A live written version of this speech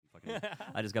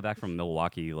I just got back from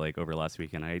Milwaukee like over last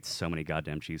weekend. I ate so many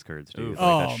goddamn cheese curds, dude. Ooh. Like,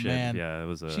 Oh, that shit. man. Yeah, it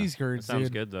was Cheese curds, Sounds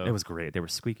dude. good though. It was great. They were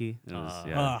squeaky. It was,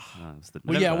 it was the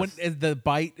Well, yeah, best. when the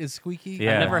bite is squeaky.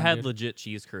 Yeah. I've never Come on, had dude. legit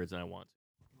cheese curds, and I want.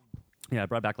 Yeah, I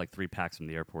brought back like 3 packs from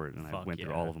the airport, and I Fuck went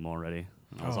through yeah. all of them already.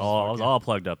 I was Oh, all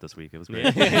plugged up this week. It was great.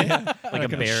 Like a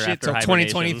bear shit after till hibernation.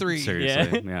 2023.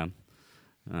 Seriously, yeah.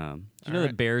 Do you know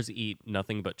that bears eat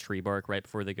nothing but tree bark right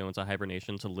before they go into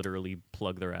hibernation to literally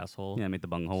plug their asshole? Yeah, make the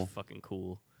bunghole. Fucking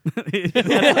cool. So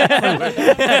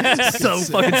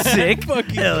fucking sick.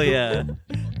 Hell yeah.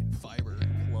 Fiber.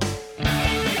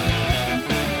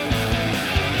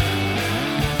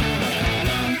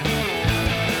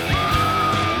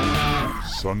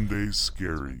 Sunday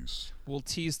Scaries. We'll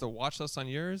tease the watch list on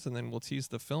yours, and then we'll tease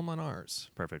the film on ours.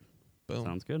 Perfect. Boom.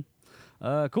 Sounds good.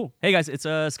 Cool. Hey guys, it's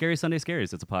Scary Sunday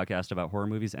Scaries. It's a podcast about horror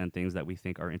movies and things that we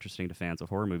think are interesting to fans of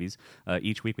horror movies.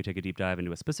 Each week we take a deep dive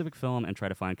into a specific film and try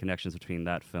to find connections between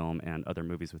that film and other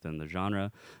movies within the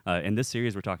genre. In this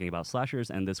series we're talking about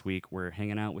slashers, and this week we're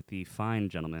hanging out with the fine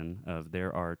gentlemen of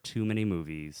There Are Too Many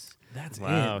Movies. That's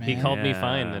Wow, it, he man. called me Yeah.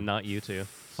 fine and not you two.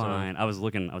 Fine. I was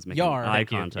making Yar. eye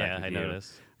Thank you. contact Yeah, with I you.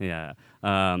 noticed. Yeah.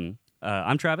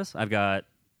 I'm Travis. I've got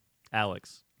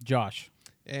Alex. Josh.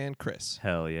 And Chris.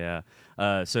 hell yeah.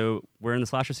 So we're in the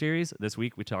slasher series. This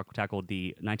week we tackled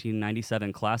the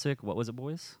 1997 classic. What was it,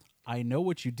 boys? I Know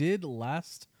What You Did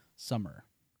Last Summer.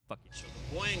 Fuck you. So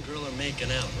the boy and girl are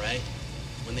making out, right?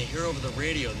 When they hear over the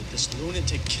radio that this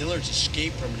lunatic killer's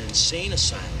escaped from an insane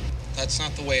asylum. That's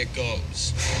not the way it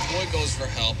goes. The boy goes for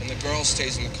help, and the girl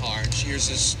stays in the car, and she hears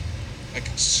this, like,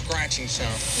 scratching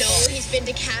sound. No, he's been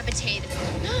decapitated.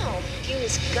 No, he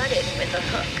was gutted with a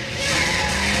hook.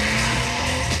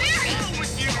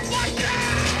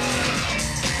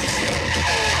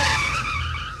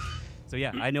 So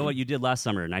yeah, I Know What You Did Last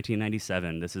Summer,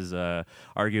 1997. This is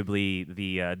arguably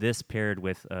the this paired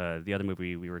with the other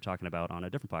movie we were talking about on a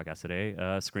different podcast today,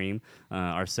 Scream,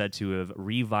 are said to have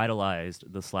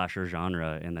revitalized the slasher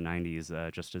genre in the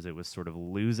 90s, just as it was sort of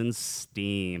losing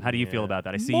steam. How do you feel about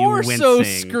that? I see More you wincing. so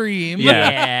Scream.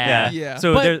 Yeah. Yeah.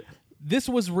 So But there. this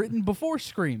was written before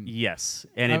Scream. Yes,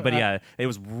 and it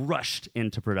was rushed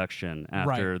into production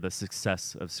after the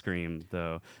success of Scream,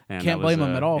 though. And Can't that was, blame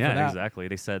them at all for yeah, that. exactly.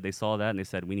 They said they saw that and they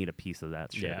said we need a piece of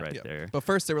that shit Yeah. right Yeah. there. But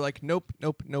first they were like, nope,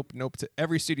 nope, nope, nope. To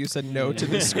every studio said no to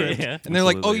this script. Yeah. And they're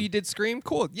like, oh, Absolutely. you did Scream?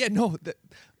 Cool. Yeah, no.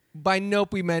 By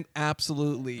nope, we meant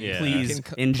absolutely. Yeah. Please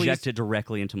Fucking inject please- it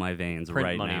directly into my veins Print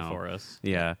right money now. for us.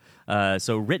 Yeah.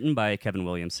 So written by Kevin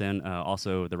Williamson,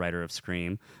 also the writer of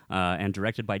Scream, and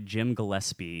directed by Jim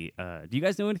Gillespie. Do you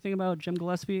guys know anything about Jim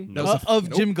Gillespie? No. Of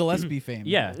Jim Gillespie fame.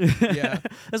 Yeah. Yeah.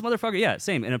 This motherfucker, yeah,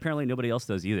 same. And apparently nobody else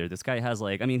does either. This guy has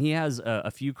he has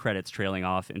a few credits trailing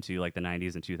off into like the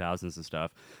 90s and 2000s and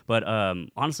stuff. But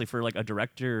honestly, for like a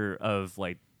director of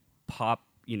like pop,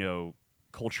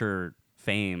 culture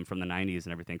fame from the 90s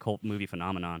and everything, cult movie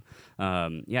phenomenon,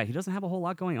 he doesn't have a whole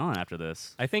lot going on after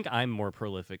this. I think I'm more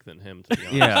prolific than him, to be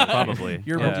honest. Yeah, probably.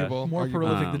 You're Yeah. Arguable. more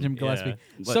prolific than Jim yeah. Gillespie.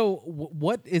 But- So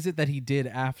what is it that he did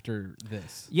after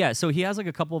this? Yeah, so he has like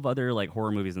a couple of other like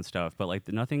horror movies and stuff, but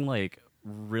like nothing like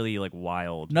really like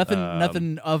wild. Nothing of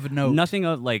note. Nothing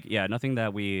of nothing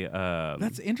that we.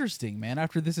 That's interesting, man.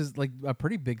 After this is like a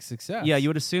pretty big success. Yeah, you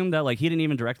would assume that like he didn't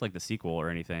even direct like the sequel or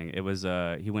anything. It was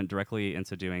he went directly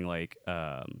into doing like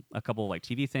a couple like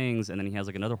TV things, and then he has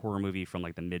like another horror movie from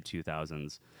like the mid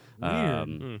 2000s.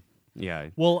 Weird. Yeah.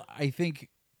 Well,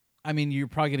 I mean, you're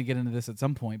probably going to get into this at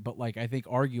some point, but like I think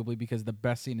arguably because the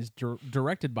best scene is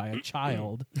directed by a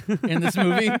child in this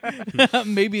movie,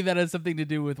 maybe that has something to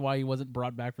do with why he wasn't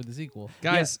brought back for the sequel.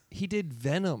 Guys, he did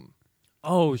Venom.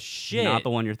 Oh, shit. Not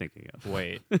the one you're thinking of.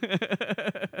 Wait.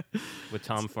 With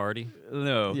Tom Farty?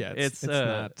 No. Yeah, it's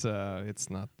not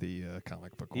the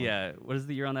comic book one. Yeah. What is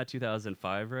the year on that?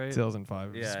 2005, right?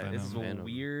 2005. Yeah, Venom. it's Venom.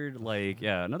 weird. Like,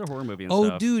 another horror movie and Oh,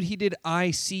 stuff. dude, he did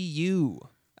ICU.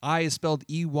 I is spelled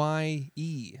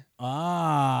EYE.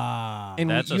 Ah. And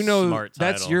That's a you know smart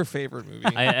that's title. your favorite movie.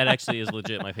 It actually is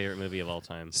legit my favorite movie of all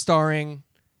time. Starring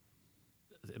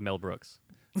Mel Brooks.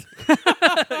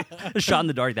 Shot in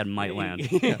the dark that might land.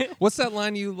 what's that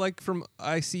line you like from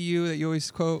ICU that you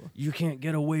always quote? You can't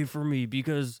get away from me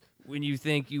because when you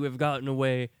think you have gotten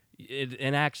away,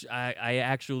 I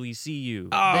actually see you.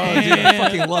 Oh, dude, I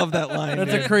fucking love that line.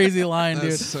 That's man. a crazy line,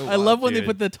 That's dude. so I love wild, when they dude.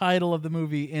 put the title of the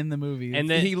movie in the movie. And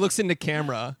then he looks into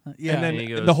camera, Yeah. and then And he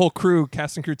goes- the whole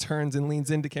cast and crew turns and leans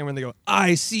into camera, and they go,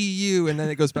 "I see you," and then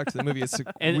it goes back to the movie. It's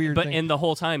a weird thing. and the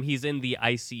whole time he's in the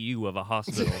ICU of a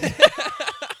hospital.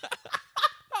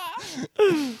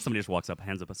 Somebody just walks up,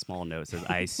 hands up a small note, says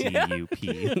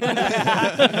ICUP.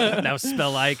 Now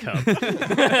spell ICUP.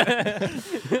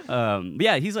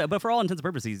 Yeah, he's like, but for all intents and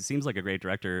purposes, he seems like a great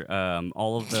director.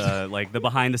 All of the like the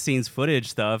behind the scenes footage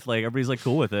stuff, like everybody's like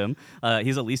cool with him.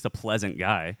 He's at least a pleasant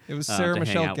guy. It was to Sarah hang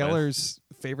Michelle out with. Gellar's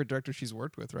favorite director she's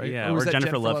worked with, right? Yeah, was or that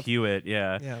Jennifer Love Hewitt.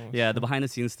 Yeah, Yeah, yeah. The behind the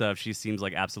scenes stuff, she seems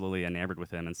like absolutely enamored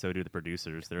with him, and so do the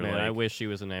producers. They're Man, like, I wish she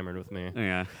was enamored with me.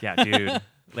 yeah, dude.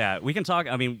 Yeah, we can talk.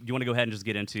 I mean, do you want to go ahead and just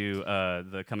get into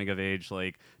the coming of age,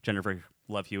 like Jennifer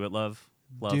Love Hewitt,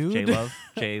 Dude.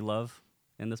 J Love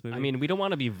in this movie? I mean, we don't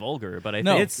want to be vulgar, but I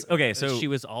No. think it's okay. So she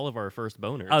was all of our first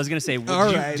boners. I was gonna say,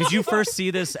 right. did you first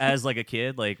see this as like a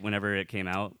kid, like whenever it came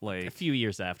out? a Like, few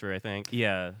years after, I think.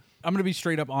 yeah. I'm gonna be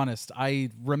straight up honest.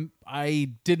 I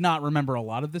did not remember a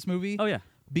lot of this movie. Oh yeah.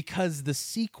 because the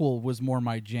sequel was more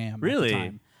my jam. Really? At the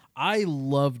time. I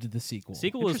loved the sequel.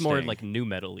 Sequel was more Interesting. like new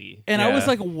metal-y. And I was Yeah.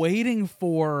 like waiting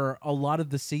for a lot of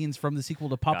the scenes from the sequel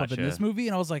to pop up in Gotcha. this movie,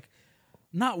 and I was like,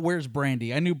 not where's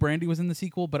Brandy? I knew Brandy was in the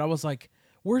sequel, but I was like,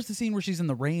 where's the scene where she's in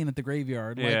the rain at the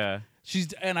graveyard? Like, Yeah.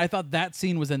 and I thought that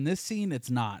scene was in this scene. It's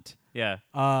not. Yeah.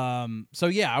 So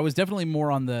yeah, I was definitely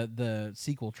more on the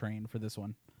sequel train for this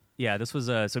one. Yeah, this was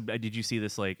did you see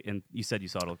this like in you said you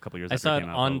saw it a couple years I after saw it it came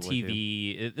out, on probably, too.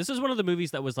 TV. This is one of the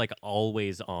movies that was like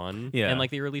always on Yeah. in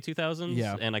like the early 2000s.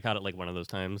 Yeah. And I caught it like one of those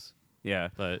times. Yeah.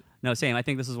 But No, same. I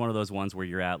think this is one of those ones where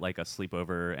you're at like a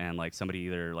sleepover and like somebody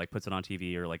either like puts it on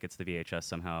TV or like it's the VHS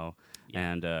somehow.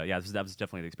 Yeah. And that was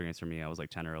definitely the experience for me. I was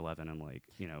like 10 or 11 and like,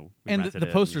 we And rented the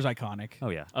it poster's iconic. Oh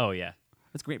yeah. oh yeah.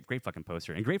 It's great fucking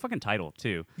poster and great fucking title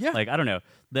too. Yeah. Like I don't know.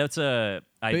 That's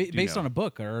Based on a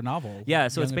book or a novel. Yeah,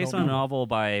 so it's Young based adult on a novel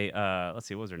by let's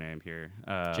see, what was her name here?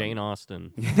 Jane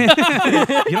Austen. You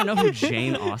don't know who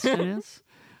Jane Austen is?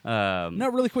 No,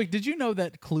 really quick. Did you know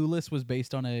that Clueless was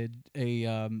based on a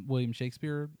William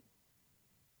Shakespeare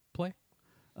play?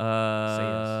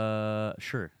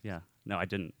 Sure. Yeah. No, I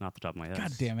didn't. Not off the top of my head.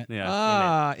 God damn it.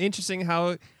 Yeah. Interesting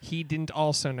how he didn't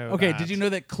also know Okay, that. did you know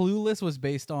that Clueless was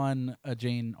based on a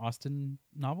Jane Austen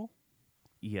novel?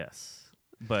 Yes.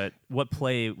 But what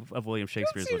play of William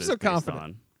Shakespeare's seem was so it based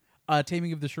confident. on?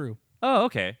 Taming of the Shrew. Oh,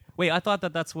 okay. Wait, I thought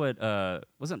that's what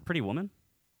wasn't Pretty Woman?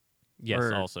 Yes,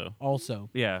 Or- also. Also.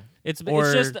 Yeah. It's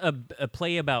Or- just a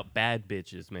play about bad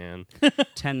bitches, man.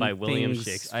 10 By William Things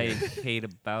Shakespeare. I Hate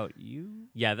About You.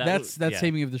 Yeah, That's yeah.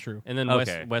 Taming of the Shrew. And then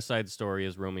Okay. West Side Story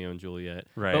is Romeo and Juliet.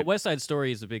 Right. But West Side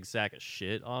Story is a big sack of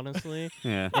shit, honestly.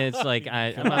 Yeah. And it's like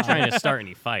I'm not trying to start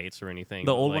any fights or anything.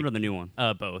 The but, old like, one or the new one?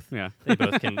 both. Yeah. They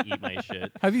both can eat my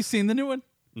shit. Have you seen the new one?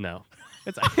 No.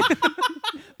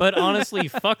 But honestly,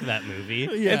 fuck that movie.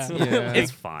 Yeah.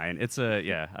 It's fine. It's I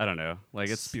don't know. Like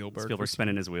it's Spielberg.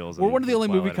 spinning his wheels. We're and one of the only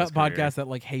movie well out of his podcasts career. that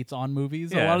like hates on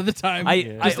movies a Yeah. lot of the time. I-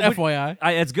 Just I would- FYI.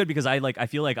 It's good because I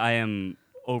feel like I am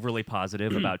overly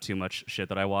positive about too much shit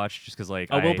that I watch just because like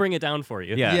We'll bring it down for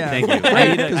you. Yeah, Yeah. thank you.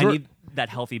 Right, I 'cause we're- need that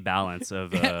healthy balance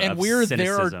of and of there are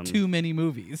cynicism. too many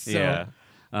movies. So,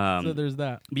 Yeah. so there's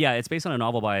that. But yeah, it's based on a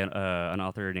novel by an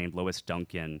author named Lois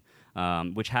Duncan,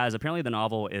 which has apparently the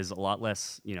novel is a lot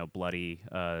less bloody.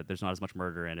 There's not as much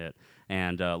murder in it,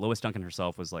 and Lois Duncan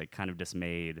herself was like kind of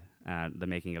dismayed at the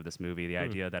making of this movie, the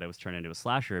idea that it was turned into a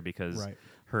slasher because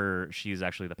Right. she's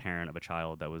actually the parent of a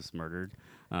child that was murdered.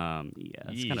 It's kind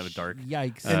of a Yeesh. dark.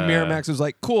 Yikes. And Miramax was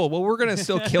like, cool, well, we're going to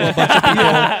still kill a bunch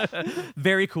of people.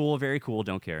 Very cool, very cool.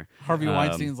 Don't care. Harvey Um,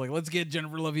 Weinstein's like, let's get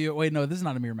Jennifer Love Hewitt. Wait, no, this is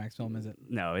not a Miramax film, is it?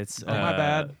 No, it's my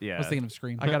bad. Yeah, I was thinking of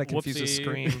Scream. I got to confuse with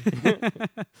Whoopsie. Scream.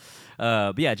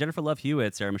 But yeah, Jennifer Love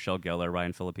Hewitt, Sarah Michelle Gellar,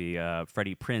 Ryan Phillippe,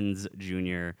 Freddie Prinze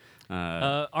Jr.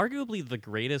 Arguably the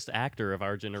greatest actor of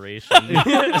our generation,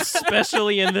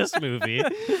 especially in this movie.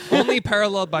 Only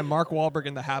paralleled by Mark Wahlberg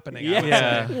in The Happening. I would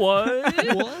Yeah. say. What?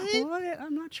 What?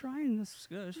 I'm not trying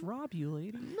to rob you,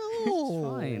 lady.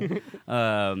 No, it's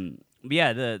fine. But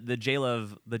yeah, the J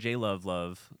Love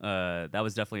love. That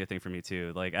was definitely a thing for me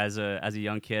too. Like as a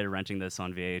young kid renting this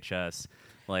on VHS,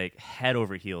 like head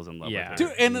over heels in love Yeah. with her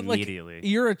Dude, and immediately. like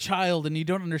you're a child and you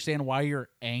don't understand why you're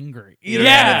angry. You know?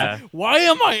 Yeah. It's like, why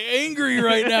am I angry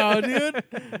right now, dude?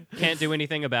 Can't do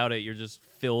anything about it. You're just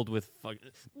filled with fuck.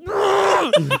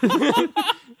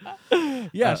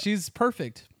 Yeah, she's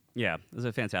perfect. Yeah, it was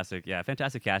a fantastic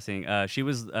casting. She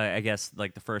was, I guess,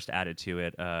 like the first added to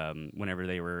it whenever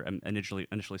they were initially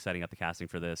setting up the casting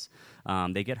for this.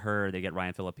 They get her, they get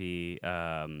Ryan Phillippe,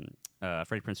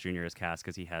 Freddie Prinze Jr. is cast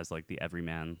because he has like the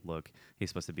everyman look. He's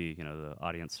supposed to be, the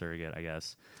audience surrogate, I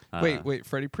guess. Wait,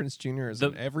 Freddie Prinze Jr. is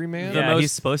an everyman? Yeah, most-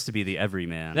 he's supposed to be the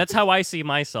everyman. That's how I see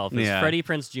myself. As Yeah. Freddie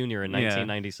Prinze Jr. in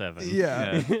 1997.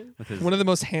 Yeah. with his- One of the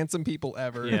most handsome people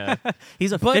ever. Yeah.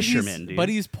 he's a But fisherman, dude. But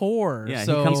he's poor. Yeah, he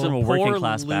so comes from a working Poor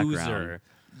class loser. background.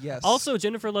 Yes. Also,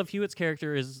 Jennifer Love Hewitt's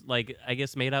character is like, I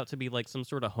guess, made out to be like some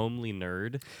sort of homely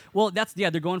nerd. Well, they're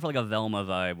going for like a Velma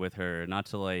vibe with her, not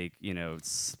to like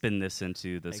spin this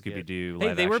into the Scooby Doo live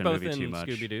Hey, they were action both movie in too much.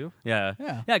 Scooby Doo. Yeah,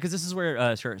 Yeah. because this is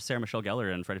where Sarah Michelle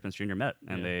Gellar and Freddie Prinze Jr. met,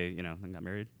 and they got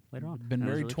married later on. Been And it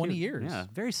was married really 20 cute. years.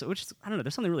 Yeah, which is, I don't know.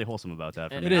 There's something really wholesome about that.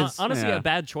 For And me. It is. Honestly, Yeah. a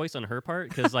bad choice on her part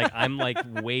because like I'm like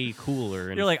way cooler.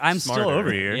 And You're like, I'm still smarter.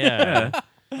 over here. Yeah.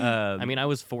 I mean, I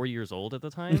was 4 years old at the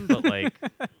time, but like,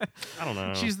 I don't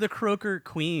know. She's the Croaker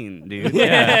queen, dude.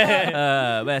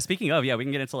 Yeah. But speaking of, we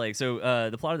can get into like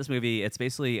the plot of this movie. It's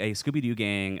basically a Scooby Doo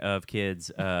gang of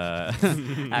kids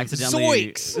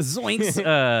accidentally zoinks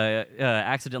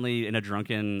accidentally in a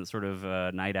drunken sort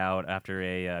of night out after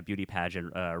a beauty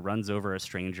pageant runs over a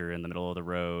stranger in the middle of the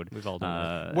road. We've all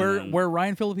done Where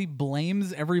Ryan Phillippe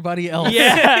blames everybody else.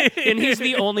 yeah, and he's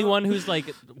the only one who's like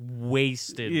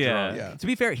wasted. drunk. Yeah. To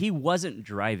be fair, he wasn't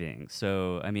driving,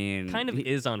 so I mean, Kind of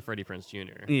is on Freddie Prinze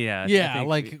Jr. Yeah, Yeah, I think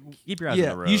like, keep your eyes yeah, on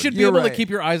the road. You should be You're able to right. keep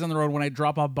your eyes on the road when I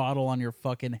drop a bottle on your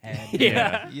fucking head.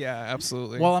 Yeah. Yeah,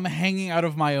 absolutely. While I'm hanging out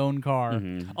of my own car.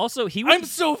 Mm-hmm. Also, he was, I'm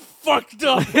so fucked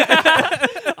up.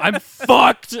 I'm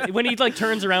fucked when he like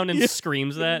turns around and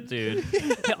screams that dude.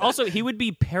 Also, he would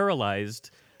be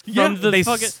paralyzed from the they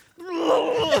fucking.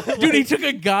 Dude, he took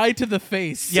a guy to the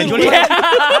face. Yeah, do you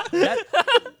wanna-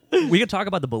 we could talk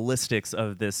about the ballistics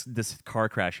of this car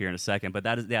crash here in a second, but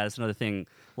that's another thing.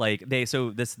 Like this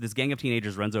gang of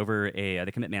teenagers runs over they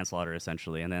commit manslaughter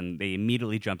essentially, and then they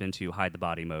immediately jump into hide the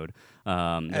body mode.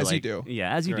 As you do.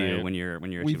 Yeah, as you do Right. when you're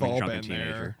We've a all drunken been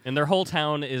teenager. there. And their whole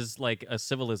town is like a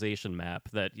civilization map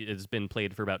that has been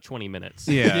played for about 20 minutes.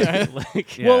 Yeah.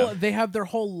 like, Yeah. Well, they have their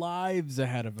whole lives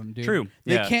ahead of them, dude. True.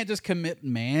 They Yeah. can't just commit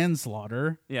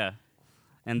manslaughter. Yeah.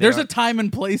 And There's a time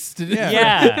and place to do that.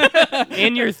 yeah,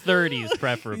 in your 30s,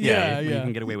 preferably. Yeah, when yeah. you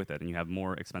can get away with it, and you have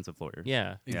more expensive lawyers.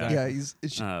 Yeah. Exactly.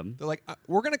 Yeah, they're like,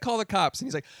 we're gonna call the cops, and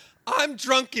he's like, I'm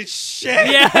drunk as shit.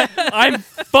 Yeah, I'm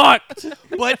fucked.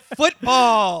 But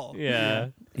football. Yeah.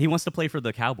 He wants to play for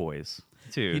the Cowboys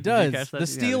too. He Did does. you catch that? The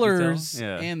Yeah, did you tell? Steelers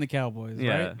Yeah. and the Cowboys,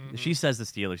 Yeah. right? She says the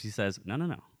Steelers. She says, no.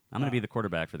 I'm going to be the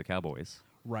quarterback for the Cowboys.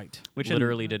 Right. Which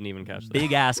Literally didn't even catch that.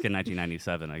 big ask in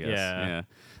 1997, I guess.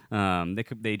 Yeah.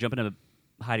 They jump into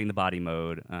hiding the body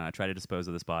mode, try to dispose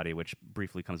of this body, which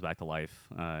briefly comes back to life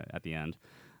at the end,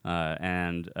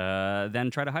 and then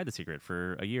try to hide the secret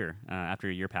for a year. After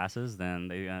a year passes, then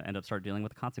they end up start dealing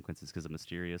with the consequences because a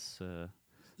mysterious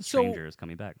stranger is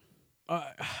coming back.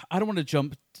 I don't want to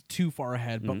jump too far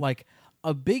ahead, but like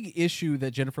a big issue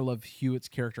that Jennifer Love Hewitt's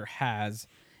character has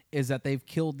is that they've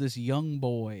killed this young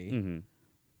boy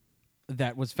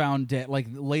that was found dead, like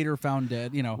later found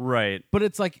dead, Right. But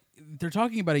it's like they're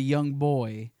talking about a young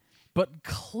boy, but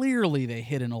clearly they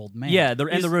hit an old man. Yeah,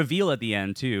 and the reveal at the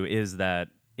end too is that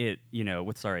it, we're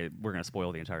gonna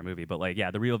spoil the entire movie, but like,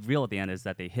 yeah, the reveal at the end is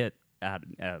that they hit at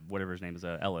whatever his name is,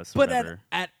 Ellis. Or But whatever.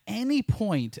 at any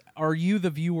point, are you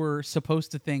the viewer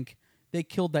supposed to think they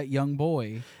killed that young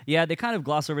boy? Yeah, they kind of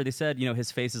gloss over. They said,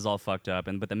 his face is all fucked up,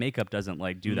 but the makeup doesn't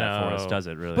like do that for us, No. does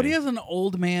it? Really? But he has an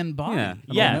old man body. Yeah.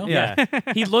 I don't Yeah, know.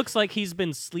 yeah. He looks like he's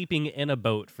been sleeping in a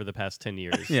boat for the past 10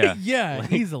 years. Yeah. Yeah,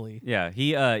 easily. Yeah,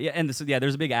 there's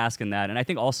a big ask in that, and I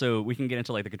think also we can get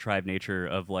into like the contrived nature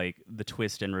of like the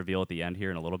twist and reveal at the end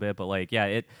here in a little bit, but like,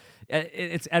 yeah,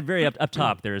 it's at very up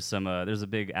top. There's a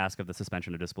big ask of the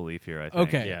suspension of disbelief here. I think.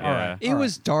 Okay, Yeah. all right. It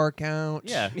was dark out.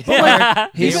 Yeah,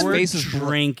 His Even- face is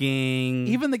drinking.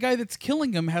 Even the guy that's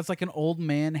killing him has like an old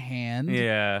man hand.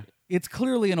 Yeah, It's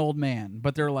clearly an old man,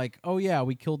 but they're like, "Oh yeah,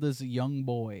 we killed this young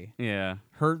boy, yeah,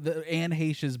 Anne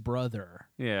Heche's brother."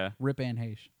 yeah, Rip Anne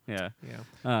Heche. yeah.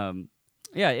 Yeah.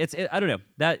 I don't know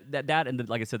that and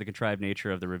like I said, the contrived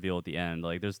nature of the reveal at the end.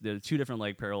 Like there's two different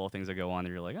like parallel things that go on,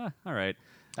 and you're like, all right.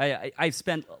 I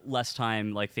spent less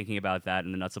time like thinking about that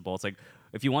and the nuts and bolts. Like,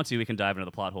 if you want to, we can dive into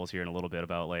the plot holes here in a little bit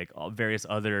about like various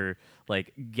other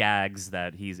like gags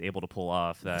that he's able to pull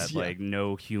off that like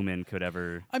no human could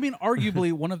ever. I mean,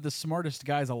 arguably one of the smartest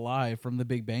guys alive from The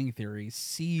Big Bang Theory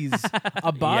sees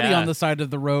a body Yeah. on the side of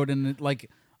the road and it, like,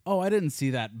 oh, I didn't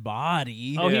see that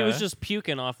body. Oh, he Yeah. was just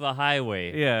puking off the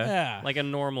highway. Yeah. Like a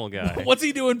normal guy. What's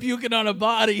he doing puking on a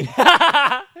body?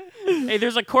 Hey,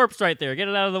 there's a corpse right there. Get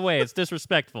it out of the way. It's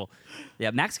disrespectful.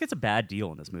 Yeah, Max gets a bad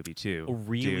deal in this movie too.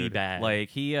 Really dude. bad. Like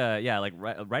he, like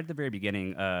right at the very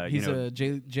beginning. He's a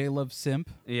J Love simp.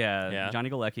 yeah, Yeah. Johnny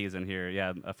Galecki is in here.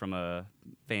 Yeah, from a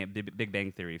Big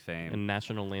Bang Theory fame. And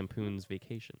National Lampoon's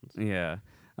Vacations. Yeah.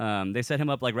 They set him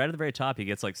up like right at the very top. He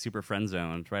gets like super friend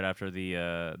zoned right after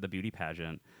the beauty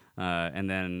pageant, and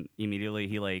then immediately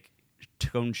he like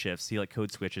tone shifts. He like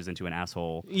code switches into an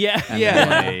asshole. Yeah. And Yeah.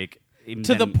 then, like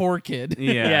to the poor kid.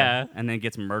 Yeah. and then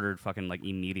gets murdered fucking like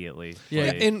immediately. Yeah.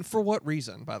 Like- And for what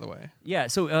reason, by the way? yeah.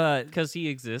 So Because he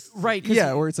exists. right. 'cause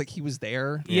Yeah, where it's like he was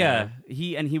there. Yeah,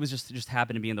 he was just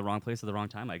happened to be in the wrong place at the wrong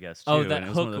time, I guess. Oh, too, that and it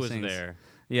was one hook of those was things. there.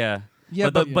 Yeah, Yeah,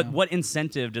 but but- what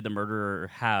incentive did the murderer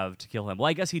have to kill him? Well,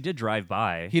 I guess he did drive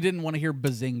by. He didn't want to hear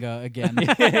Bazinga again.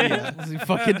 He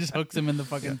fucking just hooks him in the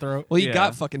fucking throat. Well, he Yeah.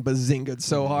 got fucking bazinga'd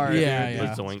so hard. Yeah, dude.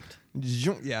 yeah.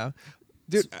 Zoinked. Yeah.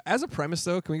 Dude, as a premise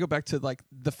though, can we go back to like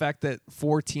the fact that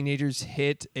 4 teenagers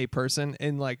hit a person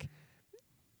and like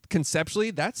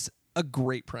conceptually that's a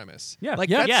great premise. Yeah. Like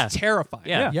Yeah. that's Yeah. terrifying.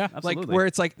 Yeah. Yeah. Like absolutely. where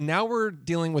it's like now we're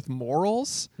dealing with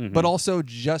morals, but also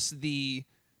just the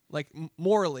like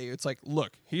morally it's like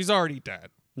look, he's already dead.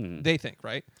 They think,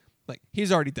 right? Like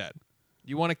he's already dead.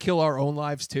 You want to kill our own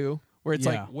lives too? Where it's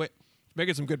Yeah. like wait,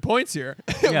 making some good points here.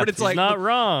 Yeah, but it's He's like not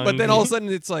wrong. but then all of a sudden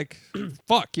it's like,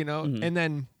 fuck, you know? And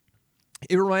then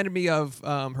it reminded me of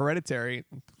Hereditary.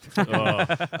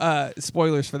 Oh.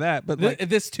 Spoilers for that. But like,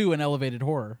 This too, an elevated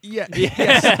horror. yeah,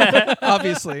 yes,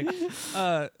 obviously.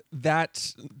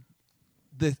 That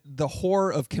the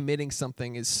horror of committing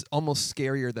something is almost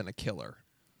scarier than a killer.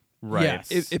 right.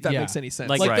 Yes. If that Yeah. makes any sense.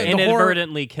 Like, Like the horror-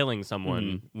 inadvertently killing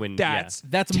someone when that's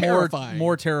That's terrifying.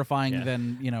 more terrifying Yeah.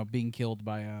 than being killed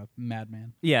by a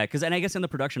madman. Yeah, because and I guess in the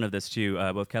production of this too,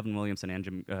 both Kevin Williamson and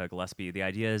Jim Gillespie, the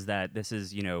idea is that this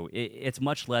is it's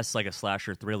much less like a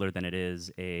slasher thriller than it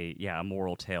is a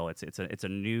moral tale. It's a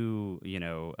new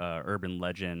urban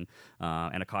legend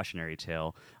and a cautionary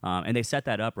tale, and they set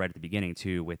that up right at the beginning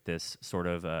too with this sort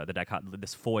of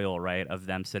this foil right of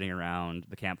them sitting around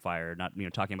the campfire, not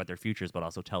talking about their futures, but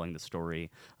also telling the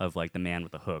story of like the man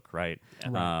with the hook, right?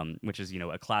 Which is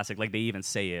a classic. Like they even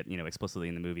say it explicitly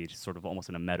in the movie, just sort of almost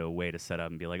in a meta way to set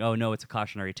up and be like, oh no, it's a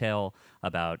cautionary tale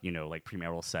about like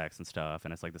premarital sex and stuff,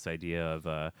 and it's like this idea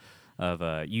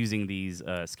of using these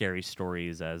scary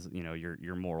stories as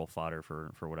your moral fodder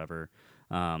for whatever.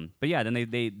 But yeah, then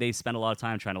they spend a lot of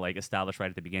time trying to like establish right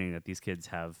at the beginning that these kids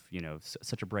have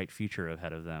such a bright future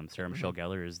ahead of them. Sarah Michelle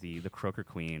Gellar is the Croaker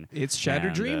Queen. It's Shattered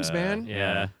And, Dreams, man.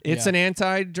 Yeah. It's Yeah. an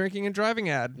anti-drinking and driving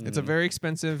ad. It's a very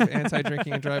expensive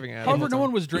anti-drinking and driving ad. However, no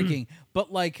one was drinking,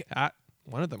 but like,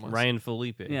 One of them was. Ryan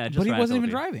Felipe. Yeah, just but he Ryan wasn't even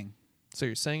Phillippe. driving. So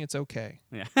you're saying it's okay?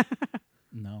 Yeah,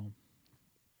 No,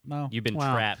 You've been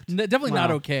Wow. trapped. definitely not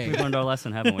Wow. okay. We've learned our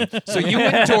lesson, haven't we? So you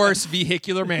endorse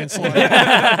vehicular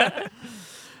manslaughter?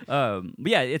 But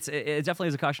yeah, it definitely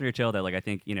is a cautionary tale that like I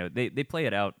think they play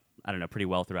it out pretty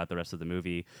well throughout the rest of the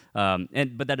movie.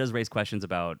 But that does raise questions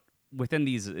about within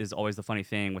these is always the funny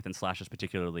thing within slashers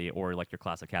particularly, or like your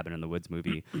classic Cabin in the Woods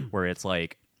movie where it's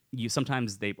like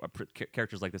sometimes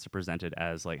characters like this are presented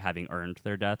as like having earned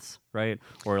their deaths, right?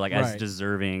 Or like as Right.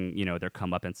 deserving, their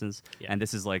comeuppances. Yeah. And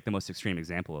this is like the most extreme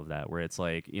example of that, where it's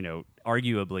like,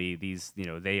 arguably these,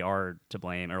 they are to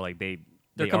blame, or like they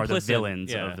They're are the complicit,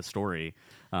 villains yeah. of the story,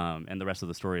 and the rest of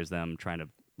the story is them trying to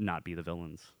not be the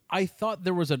villains. I thought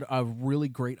there was a really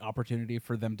great opportunity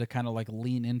for them to kind of like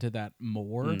lean into that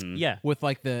more. Yeah. With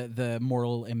like the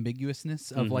moral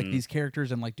ambiguousness of like these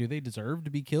characters and like, do they deserve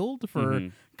to be killed for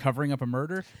covering up a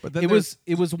murder? But then it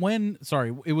was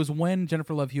when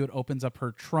Jennifer Love Hewitt opens up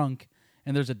her trunk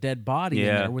and there's a dead body in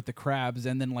Yeah. there with the crabs,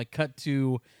 and then like cut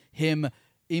to him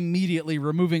immediately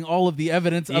removing all of the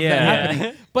evidence of that Yeah.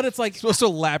 happening. But it's like, It's the most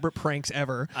elaborate pranks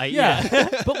ever. yeah,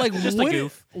 but like, Just a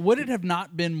goof. would it have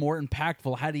not been more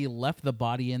impactful had he left the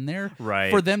body in there, Right.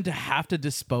 for them to have to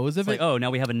dispose of It's it? like, oh, now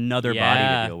we have another body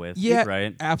Yeah. to deal with. Yeah,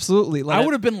 right. absolutely. I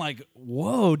would have been like,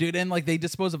 "Whoa, dude!" And like they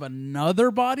dispose of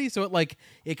another body, so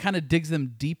it kind of digs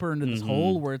them deeper into this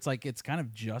hole where it's like it's kind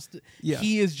of just Yeah.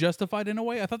 he is justified in a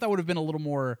way. I thought that would have been a little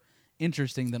more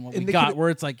interesting than what And we they got, could've- where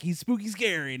it's like he's spooky,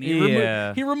 scary, and he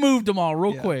Yeah. removed them all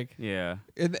real Yeah. quick. Yeah.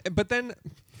 But then,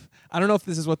 I don't know if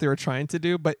this is what they were trying to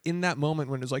do, but in that moment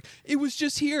when it was like, it was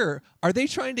just here, are they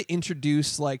trying to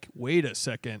introduce, like, wait a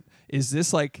second, is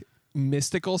this like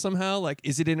mystical somehow? Like,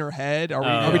 is it in her head? Are we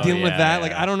Oh, dealing with yeah, that? yeah.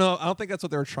 Like, I don't know. I don't think that's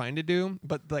what they were trying to do.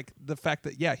 But like the fact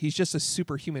that he's just a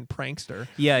superhuman prankster.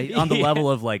 Yeah, on the level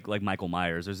of like Michael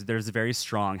Myers, there's very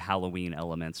strong Halloween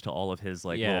elements to all of his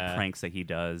like Yeah. little pranks that he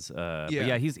does. But Yeah.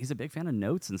 yeah, he's a big fan of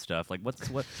notes and stuff. Like what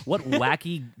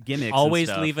wacky gimmicks? Always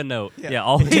and stuff. leave a note. Yeah,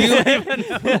 always.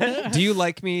 Do you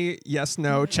like me? Yes,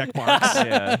 no, check marks.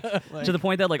 Yeah. To the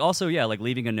point that like also like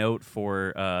leaving a note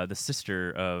for the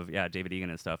sister of David Egan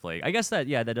and stuff. Like I guess that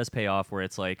does pay off, where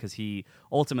it's like because he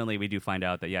ultimately we do find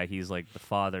out that he's like the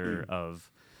father of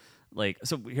like,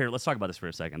 so here let's talk about this for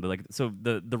a second. But like so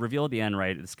the reveal at the end,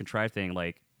 right? This contrived thing,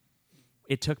 like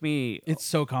it took me It's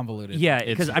so convoluted. yeah,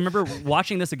 because I remember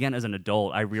watching this again as an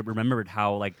adult. I remembered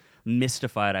how like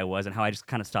mystified I was and how I just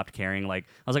kind of stopped caring. Like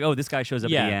I was like, oh, this guy shows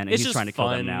up at the end and it's he's just trying to kill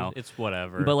fun. them now. It's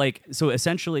whatever. But like, so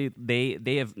essentially,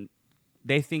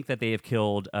 they think that they have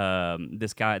killed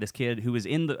this kid who was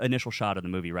in the initial shot of the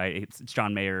movie, right? It's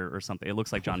John Mayer or something. It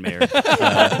looks like John Mayer.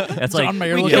 It's John like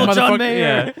Mayer we looking killed John motherfucker.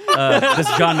 Mayer. Yeah, this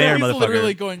John Mayer He's motherfucker.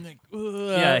 literally going like,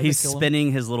 Yeah, he's to kill him.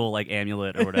 spinning his little like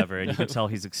amulet or whatever, and you can tell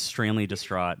he's extremely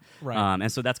distraught. Right.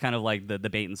 And so that's kind of like the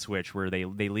bait and switch, where they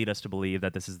lead us to believe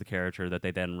that this is the character that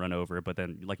they then run over, but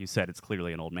then, like you said, it's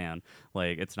clearly an old man.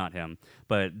 Like it's not him.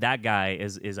 But that guy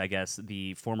is I guess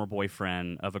the former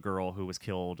boyfriend of a girl who was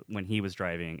killed when he was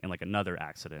driving in like another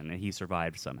accident, and he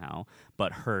survived somehow.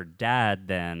 But her dad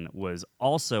then was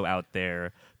also out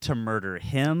there to murder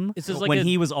him This is like when a-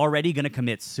 he was already going to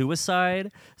commit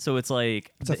suicide. So it's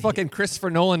like It's a fucking Christopher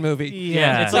Nolan movie.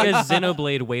 Yeah. It's like a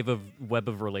Xenoblade web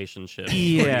of relationships. where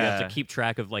you have Yeah. to keep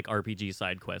track of like RPG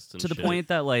side quests and to the shit. point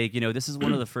that like this is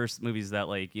one of the first movies that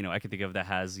like I can think of that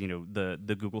has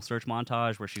the Google search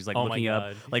montage where she's like Oh my looking up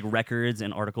God. like records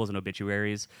and articles and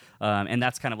obituaries, and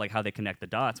that's kind of like how they connect the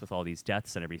dots with all these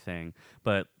deaths and everything.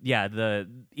 But yeah,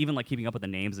 even like keeping up with the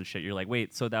names and shit, you're like,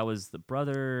 wait, so that was the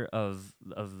brother of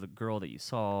the girl that you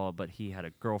saw, but he had a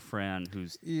girlfriend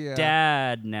whose Yeah.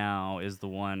 dad now is the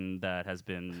one that has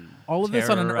been All of this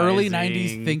on an early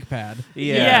terrorizing- '90s ThinkPad.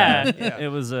 Yeah, Yeah. it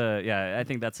was I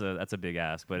think that's a big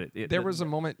ask, but There was a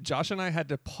moment Josh and I had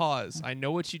to pause. I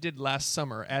know what you did last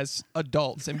summer as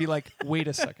adults and be like, wait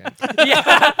a second.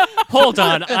 Hold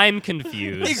on, I'm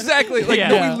confused. Exactly. Like, Yeah.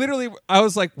 no, we literally, I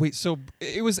was like, wait, so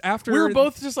it was after. We were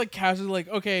both just like casually like,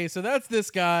 okay, so that's this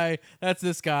guy,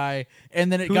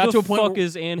 and then it Who got the to a point fuck where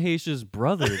is Anne Heche's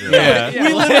brother? Then? Yeah.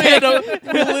 we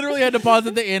literally had to pause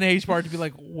at the NH part to be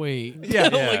like, wait, Yeah.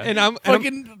 like, And I'm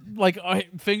fucking like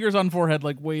fingers on forehead,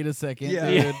 like, wait a second,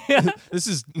 Yeah. dude. this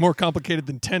is more complicated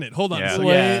than Tenet. Hold on. Yeah. a second.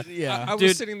 Wait, Yeah. yeah. I was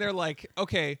Dude. sitting there like,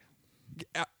 okay.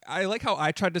 I like how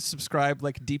I tried to subscribe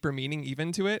like deeper meaning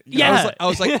even to it. Yeah. I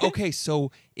was like, okay,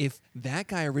 so if that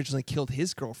guy originally killed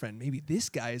his girlfriend, maybe this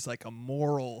guy is like a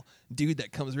moral dude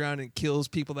that comes around and kills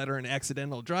people that are in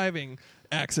accidental driving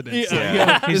accidents.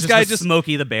 Like, He's this guy just just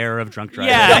Smokey the Bear of drunk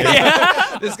driving.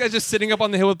 Yeah. this guy's just sitting up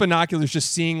on the hill with binoculars,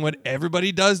 just seeing what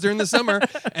everybody does during the summer,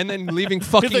 and then leaving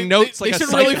fucking Like, notes they like a should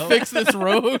psycho. really fix this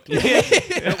road.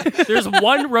 There's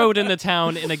one road in the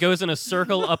town, and it goes in a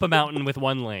circle up a mountain with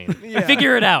one lane. Yeah.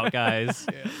 Figure it out, guys.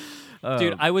 Um,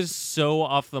 Dude, I was so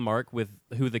off the mark with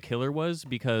who the killer was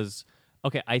because,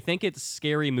 okay, I think it's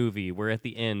Scary Movie where at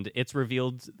the end it's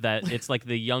revealed that it's like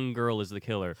the young girl is the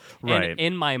killer. Right. And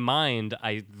in my mind,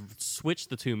 I switched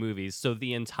the two movies. So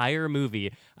the entire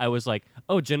movie, I was like,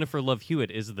 oh, Jennifer Love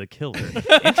Hewitt is the killer.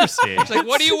 Interesting. It's like,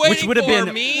 what are you waiting Which would have for,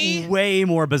 been me? way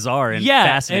more bizarre and yeah.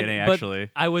 fascinating, but actually.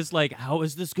 I was like, how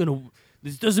is this going to...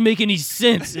 This doesn't make any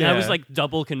sense. And I was Yeah. like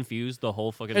double confused the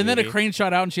whole fucking And then movie. a crane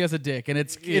shot out, and she has a dick, and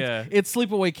it's Yeah. it's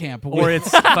Sleepaway Camp, Or it's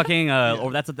fucking,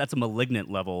 or that's a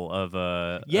Malignant level of,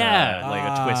 Yeah. like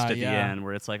a twist at the yeah. end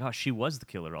where it's like, oh, she was the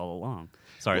killer all along.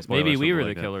 Sorry, spoilers Maybe for we were the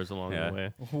Malignant. killers along Yeah. the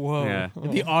way. whoa. Yeah.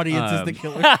 The audience is the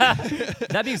killer.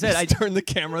 That being said, I Turn the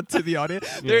camera to the audience.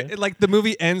 Like the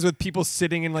movie ends with people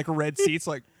sitting in like red seats,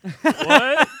 like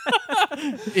What?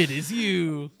 It is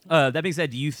you. that being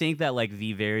said, do you think that like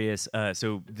the various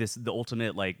the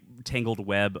ultimate like tangled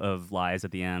web of lies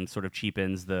at the end sort of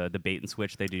cheapens the bait and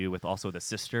switch they do with also the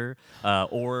sister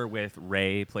or with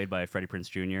Ray played by Freddie Prinze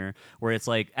Jr., where it's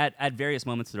like at various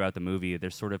moments throughout the movie they're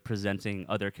sort of presenting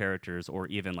other characters or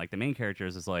even like the main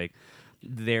characters as like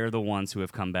they're the ones who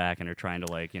have come back and are trying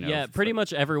to like Yeah, pretty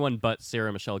much everyone but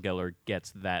Sarah Michelle Gellar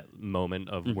gets that moment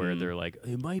of where they're like,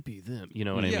 it might be them. You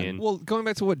know what I mean? Well, going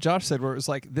back to what Josh said, where it was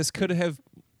like this could have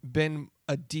been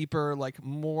a deeper, like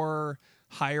more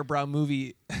higher brow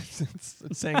movie.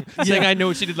 saying I know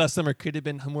what she did last summer could have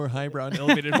been more highbrow and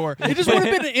elevated more. It just would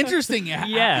have been interesting.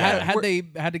 Yeah. had they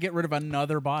had to get rid of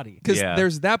another body. Because Yeah.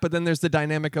 there's that, but then there's the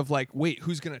dynamic of like, wait,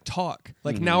 who's gonna talk?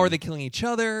 Like now are they killing each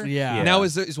other? Yeah. Now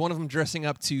is one of them dressing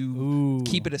up to Ooh.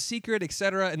 keep it a secret,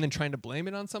 etc., and then trying to blame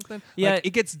it on something? Yeah. Like, it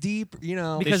gets deep. You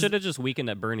know, They should have just weakened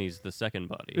at Bernie's the second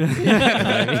body.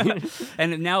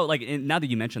 And now, now that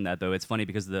you mentioned that, though, it's funny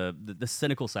because the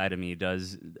cynical side of me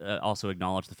does also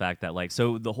acknowledge the fact that, like,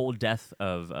 so the whole death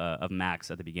of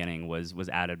Max at the beginning was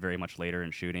added very much later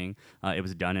in shooting. It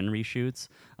was done in reshoots.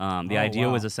 The idea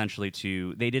wow. was essentially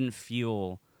they didn't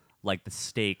feel like the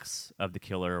stakes of the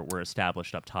killer were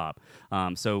established up top.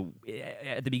 So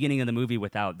at the beginning of the movie,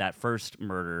 without that first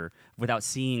murder, without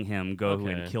seeing him go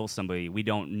Okay. and kill somebody, we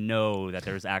don't know that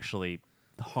there's actually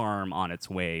harm on its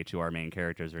way to our main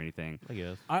characters or anything. I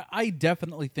guess. I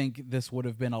definitely think this would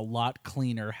have been a lot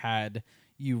cleaner had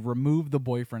you remove the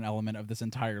boyfriend element of this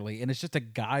entirely, and it's just a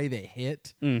guy they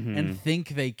hit and think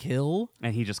they kill,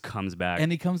 And he just comes back,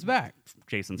 and he comes back.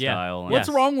 Jason Yeah. style. and- What's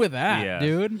wrong with that, Yeah.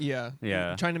 dude? Yeah.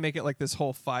 Yeah. Trying to make it like this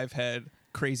whole 5-head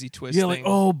crazy twist Yeah, thing. like,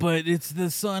 oh, but it's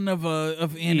the son of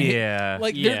Anne. Yeah.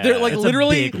 Like Yeah. they're like It's a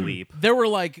literally big leap. They were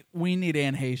like, we need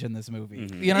Anne Heche in this movie.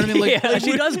 You know what I mean? Like, And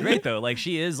she does great though. Like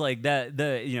she is like that.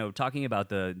 Talking about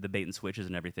the bait and switches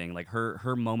and everything. Like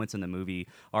her moments in the movie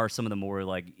are some of the more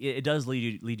like it does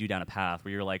lead you down a path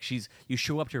where you're like you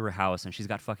show up to her house and she's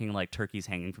got fucking like turkeys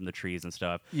hanging from the trees and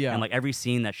stuff. Yeah. And like every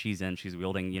scene that she's in, she's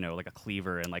wielding like a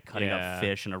cleaver and like cutting Yeah. up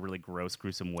fish in a really gross,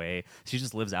 gruesome way. She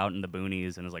just lives out in the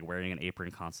boonies and is like wearing an apron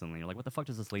constantly. You're like, what the fuck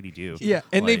does this lady do? Yeah,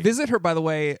 and they Like- visit her, by the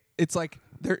way. It's like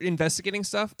they're investigating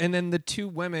stuff, and then the two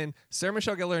women, Sarah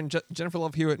Michelle Gellar and Jennifer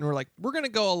Love Hewitt, and we're like, we're going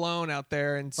to go alone out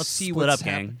there and Let's see split what's up,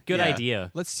 gang. happening. Good idea.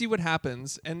 Let's see what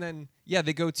happens. And then,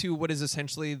 they go to what is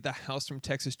essentially the house from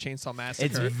Texas Chainsaw Massacre.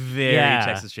 It's very Yeah.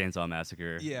 Texas Chainsaw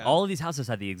Massacre. Yeah. All of these houses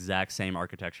had the exact same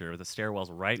architecture with the stairwells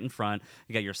right in front.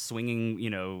 You got your swinging,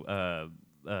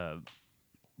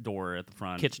 door at the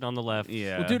front. Kitchen on the left.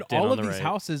 Yeah. well, dude, Den all on of the these right.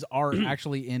 houses are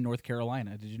actually in North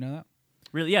Carolina. Did you know that?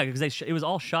 Really? Yeah, because it was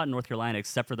all shot in North Carolina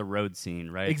except for the road scene,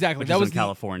 right? Exactly. Which that is was in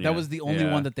California. That was the only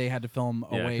Yeah. one that they had to film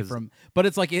Yeah, away 'cause- from. But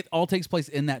it's like it all takes place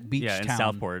in that beach Yeah, in town.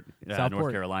 Southport, Southport.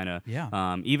 North Carolina.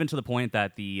 Yeah. Even to the point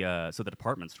that the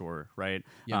department store, right,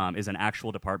 Yeah. is an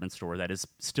actual department store that is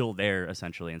still there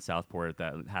essentially in Southport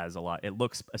that has a lot. It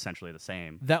looks essentially the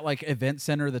same. That like event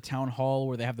center, the town hall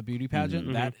where they have the beauty pageant,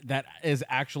 Mm-hmm. that is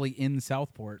actually in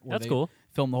Southport. Where That's they cool.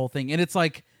 Film the whole thing, and it's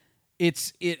like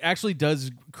it actually does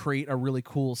create a really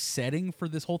cool setting for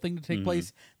this whole thing to take Mm-hmm.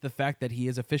 place. The fact that he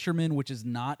is a fisherman, which is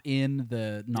not in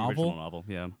the The novel. original novel,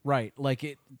 yeah. Right.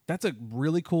 Like that's a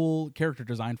really cool character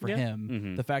design for Yeah. him.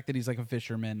 Mm-hmm. The fact that he's like a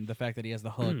fisherman, the fact that he has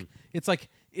the hook. Mm. It's like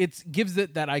it gives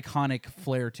it that iconic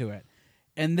flair to it.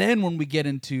 And then when we get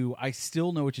into I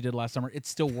Still Know What You Did Last Summer, it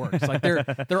still works. Like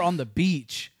they're on the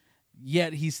beach,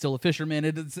 yet he's still a fisherman.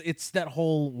 It's that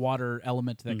whole water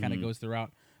element that kind of goes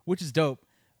throughout, which is dope.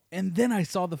 And then I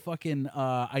saw the fucking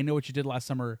I Know What You Did Last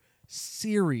Summer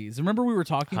series. Remember we were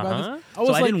talking about Uh-huh. this?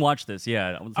 So I didn't watch this.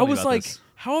 Yeah, I was like,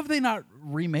 how have they not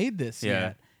remade this Yeah.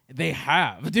 yet? They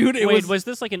have, dude. It Wait, was was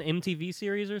this like an MTV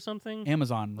series or something?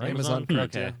 Amazon, right? Amazon,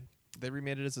 correct? Okay. Yeah. They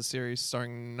remade it as a series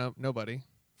starring nobody.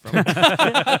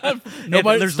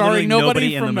 Nobody, there's starring literally nobody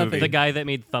nobody in from the nothing. movie. The guy that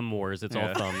made Thumb Wars. It's Yeah.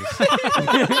 all thumbs.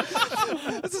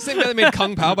 That's the same guy that made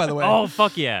Kung Pao, by the way. Oh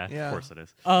fuck yeah! yeah. Of course it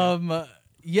is.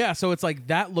 Yeah, so it's like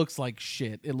that looks like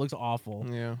shit. It looks awful.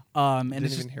 Yeah. And Didn't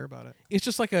it's even just hear about it. it's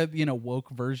just like a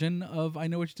woke version of I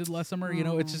Know What You Did Last Summer. You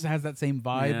know, it just has that same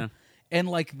vibe. Yeah. And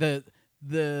like the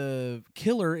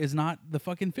killer is not the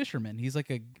fucking fisherman. He's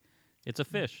like It's a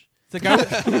fish. it's a guy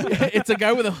with, it's a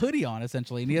guy with a hoodie on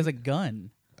essentially, and he has a gun.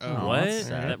 Oh, What? that's-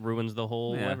 That ruins the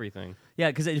whole Yeah. everything.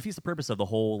 Yeah, because it defeats the purpose of the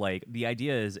whole. Like the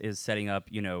idea is setting up.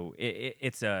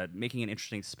 It's making an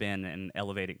interesting spin and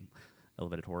elevating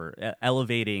horror,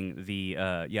 elevating the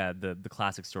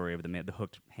classic story of the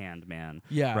hooked hand man.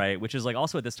 Yeah. Right. Which is like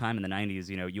also at this time in the '90s.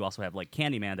 You also have like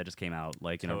Candyman that just came out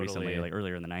like recently, Totally. like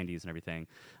earlier in the '90s and everything.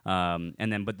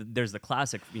 And then there's the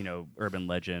classic urban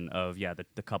legend of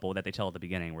the couple that they tell at the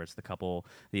beginning, where it's the couple,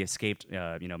 the escaped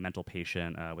mental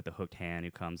patient with the hooked hand who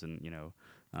comes and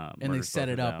And they murders set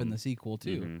both it of up in them. the sequel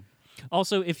too. Mhm.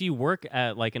 Also, if you work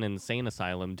at like an insane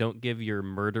asylum, don't give your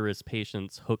murderous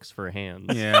patients hooks for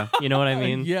hands. Yeah. You know what I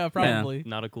mean? Yeah, probably.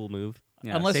 Not a cool move.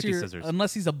 Yeah, unless safety you're scissors.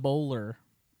 unless he's a bowler.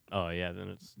 Oh yeah, then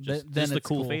it's Then just a it's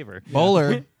cool cool. favor.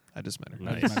 Bowler. I just met her.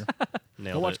 Nice. Doesn't matter. Go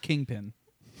Nailed watch it. Kingpin.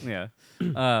 Yeah.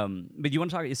 But you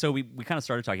want to talk? So we kind of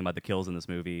started talking about the kills in this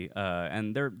movie,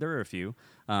 and there are a few.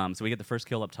 So we get the first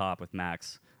kill up top with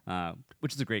Max,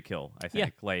 which is a great kill. I think. Yeah.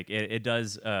 Like it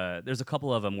does. There's a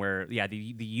couple of them where the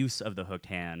use of the hooked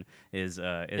hand is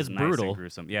It's nice brutal. and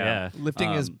gruesome. Yeah.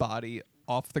 Lifting his body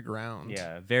off the ground.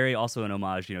 Yeah, very also an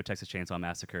homage, Texas Chainsaw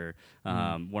Massacre.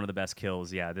 One of the best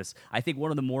kills. Yeah, I think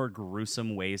one of the more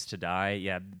gruesome ways to die.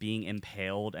 Yeah, being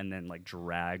impaled and then like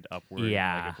dragged upward in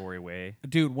Yeah. like a gory way.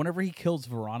 Dude, whenever he kills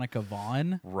Veronica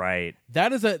Vaughn, Right.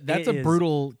 that's It a is-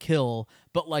 brutal kill,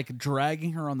 but like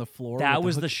dragging her on the floor. That with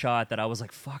was hook- the shot that I was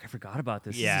like, fuck, I forgot about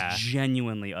this. Yeah. This is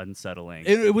genuinely unsettling.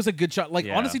 It was a good shot. Like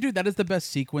Yeah. honestly, dude, that is the best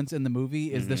sequence in the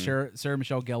movie. Is the Sarah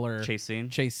Michelle Gellar Chase scene?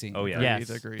 Chase scene. Oh, yeah. Yes.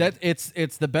 Agreed. That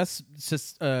it's the best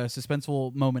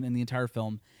suspenseful moment in the entire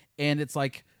film, and it's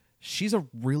like she's a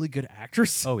really good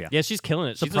actress. Oh, yeah. Yeah, she's killing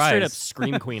it. She's a Surprise. straight up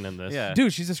scream queen in this. Yeah.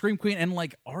 Dude, she's a scream queen, and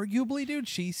like arguably, dude,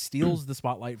 she steals the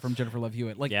spotlight from Jennifer Love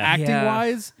Hewitt. Like Yeah. acting Yeah.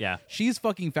 wise, Yeah. she's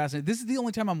fucking fascinating. This is the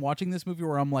only time I'm watching this movie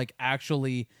where I'm like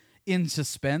actually in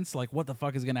suspense, like what the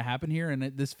fuck is going to happen here, and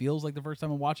this feels like the first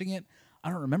time I'm watching it. I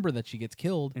don't remember that she gets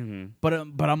killed, but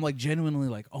I'm like genuinely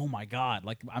like, oh my god,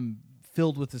 like I'm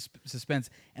filled with this suspense,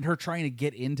 and her trying to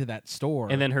get into that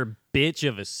store, And then her bitch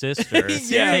of a sister,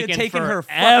 taking her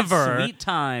fucking sweet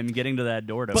time getting to that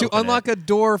door to open unlock it. a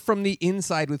door from the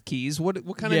inside with keys. What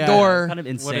kind Yeah. of door Kind of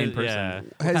insane is- person. yeah.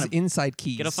 What has kind of- inside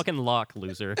keys? Get a fucking lock,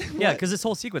 loser. Yeah, because this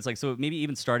whole sequence, like, so maybe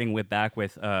even starting with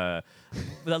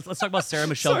let's talk about Sarah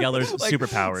Michelle Gellar's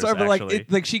superpowers. Sorry, but actually,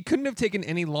 like she couldn't have taken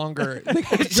any longer.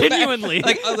 Genuinely.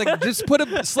 like just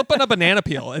slip on a banana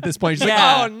peel at this point. She's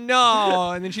Yeah. like, oh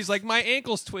no, and then she's like, my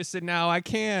ankle's twisted now. I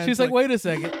can't. she's like, wait a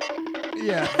second.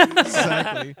 yeah,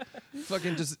 exactly.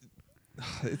 Fucking just.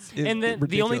 It's And then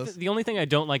ridiculous. the only thing I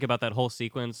don't like about that whole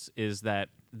sequence is that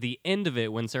the end of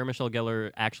it, when Sarah Michelle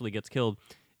Gellar actually gets killed,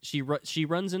 she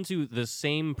runs into the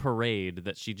same parade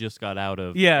that she just got out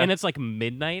of. Yeah. And it's like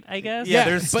midnight, I guess. yeah,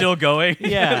 they're still going.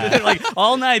 Yeah. They're like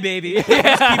all night, baby. Let's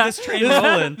keep this train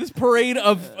rolling. This parade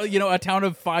of a town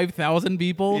of 5,000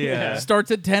 people Yeah.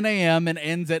 starts at 10 a.m. and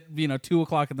ends at 2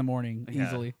 o'clock in the morning Yeah.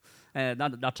 easily. And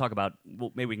not talk about,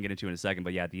 well, maybe we can get into it in a second,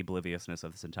 but yeah, the obliviousness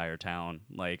of this entire town,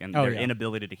 like, and Oh, their yeah.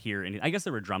 inability to hear anything. I guess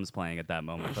there were drums playing at that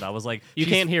moment, but I was like, You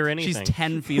she's- can't hear anything. She's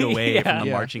 10 feet away Yeah. from the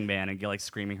Yeah. marching band and like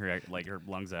screaming her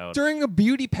lungs out. during a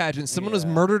beauty pageant, someone was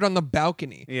murdered on the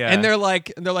balcony. Yeah. And they're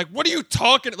like, what are you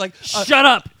talking? Like, Shut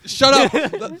up! shut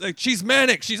up! Like, she's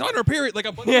manic. She's on her period. Like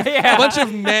a bunch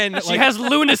of men. She like, has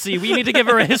lunacy. We need to give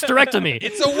her a hysterectomy.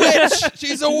 It's a witch.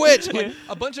 She's a witch. Like,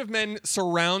 a bunch of men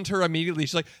surround her immediately.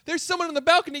 She's like, "There's someone on the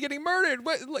balcony getting murdered.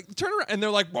 What? Like, turn around!" And they're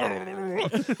like,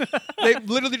 they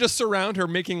literally just surround her,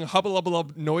 making hubba lubba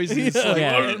lub noises. Like,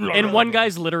 Yeah. And one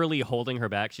guy's literally holding her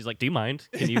back. She's like, "Do you mind?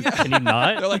 Can you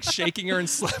not?" they're like shaking her and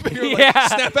slapping her. Yeah. Like,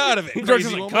 snap out of it, George crazy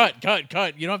is woman. like,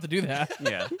 cut. You don't have to do that.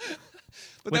 Yeah.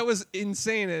 But that was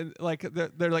insane. And like,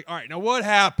 they're like, "All right, now what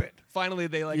happened?" Finally,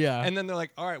 they like, Yeah. And then they're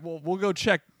like, "All right, well, we'll go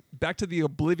check." Back to the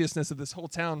obliviousness of this whole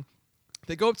town.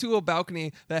 They go up to a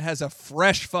balcony that has a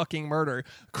fresh fucking murder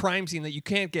crime scene that you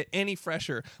can't get any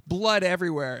fresher, blood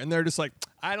everywhere, and they're just like,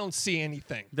 I don't see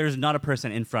anything. There's not a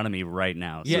person in front of me right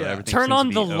now. So Yeah. everything Turn seems on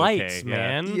to the be lights, okay.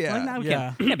 man. Yeah. Well, nah, we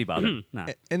Yeah. can't be bothered. Nah.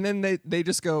 And then they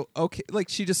just go, okay, like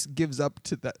she just gives up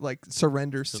to that, like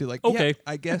surrenders to like, okay. yeah,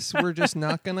 I guess we're just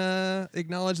not gonna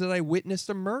acknowledge that I witnessed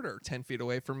a murder 10 feet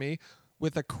away from me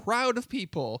with a crowd of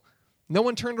people. No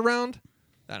one turned around.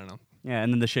 I don't know. Yeah,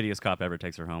 and then the shittiest cop ever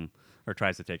takes her home, or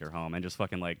tries to take her home, and just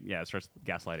fucking starts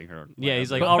gaslighting her. Yeah, he's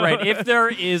like, "All right, if there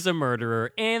is a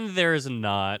murderer and there's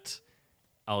not,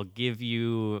 I'll give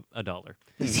you $1."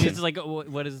 It's like,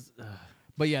 what is?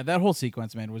 But yeah, that whole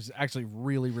sequence, man, was actually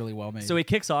really, really well made. So it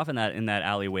kicks off in that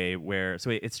alleyway where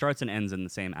it starts and ends in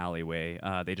the same alleyway.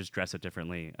 They just dress it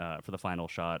differently for the final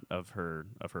shot of her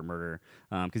murder.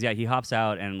 Because he hops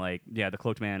out and the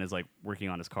cloaked man is like working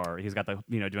on his car. He's got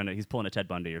he's pulling aTed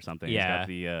Bundy or something. Yeah.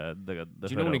 He's got the Do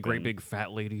you know any great big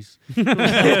fat ladies? She a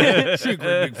great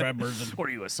big fat person. Or are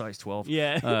you a size 12?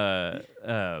 Yeah.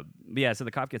 But yeah, so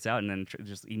the cop gets out and then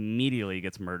just immediately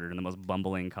gets murdered in the most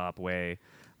bumbling cop way.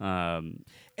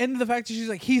 And the fact that she's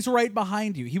like, he's right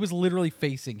behind you. He was literally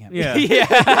facing him. Yeah.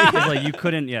 It's like it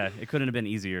couldn't have been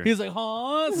easier. He's like,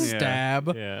 huh?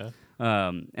 Stab. Yeah.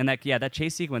 And that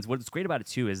chase sequence, what's great about it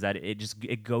too is that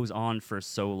it goes on for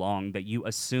so long that you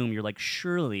assume, you're like,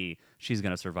 surely she's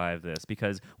gonna survive this,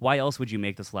 because why else would you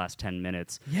make this last 10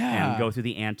 minutes Yeah. and go through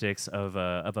the antics of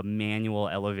a manual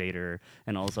elevator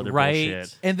and all this other Right.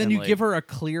 bullshit, And then you like, give her a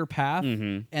clear path,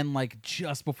 Mhm. and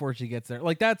just before she gets there,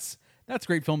 that's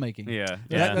great filmmaking. Yeah.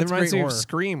 That That's reminds great me of horror.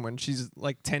 Scream when she's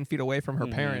like 10 feet away from her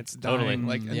parents dying. Totally.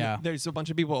 Like, and Yeah. there's a bunch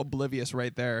of people oblivious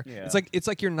right there. Yeah. It's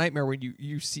like your nightmare when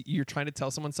you see you're trying to tell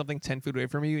someone something 10 feet away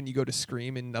from you and you go to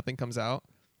scream and nothing comes out.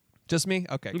 Just me?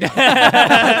 Okay. got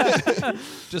it.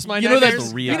 Just my You know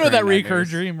nightmares? that Reoccurring recurring nightmares.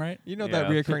 dream, right? You know Yeah. that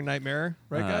reoccurring nightmare,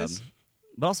 right, guys?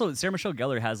 But also, Sarah Michelle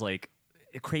Gellar has a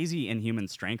crazy inhuman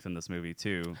strength in this movie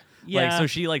too. Yeah. So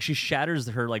she shatters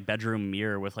her bedroom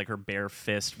mirror with her bare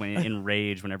fist when in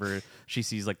rage whenever she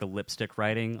sees the lipstick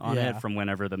writing on Yeah. it from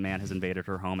whenever the man has invaded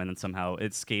her home and then somehow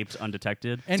escaped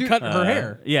undetected. And cut her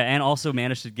hair. Yeah, and also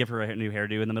managed to give her a new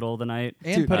hairdo in the middle of the night.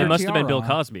 And Dude, put It her must have been tiara Bill on.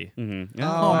 Cosby. Mm-hmm.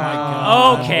 Oh my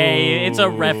god. Okay, it's a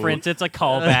reference. It's a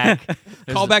callback.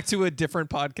 Call back to a different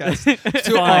podcast,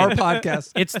 to Fine. our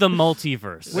podcast. It's the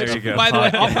multiverse. There you go. By the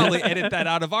way, I'll probably edit that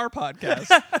out of our podcast.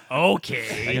 I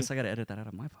Okay. guess I got to edit that out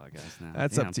of my podcast now.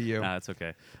 That's up Damn. to you. Nah, it's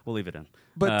okay. We'll leave it in.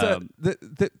 But Um,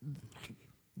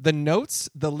 the notes,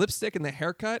 the lipstick, and the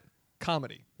haircut,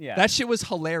 comedy. Yeah. That shit was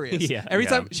hilarious. Yeah. Every Yeah.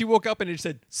 time she woke up and it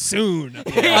said soon.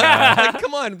 Like,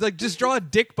 come on, like just draw a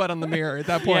dick butt on the mirror at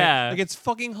that point. Yeah. Like it's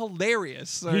fucking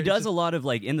hilarious. He does a lot of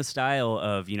like in the style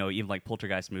of even like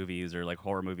poltergeist movies or like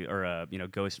horror movie or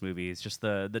ghost movies. Just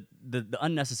the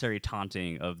unnecessary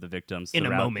taunting of the victims In a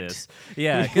throughout moment. this.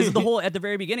 Yeah, because the whole at the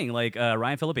very beginning, like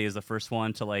Ryan Phillippe is the first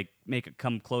one to like make it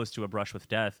come close to a brush with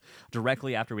death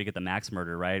directly after we get the Max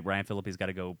murder. Right, Ryan Phillippe's got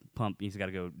to go pump. He's got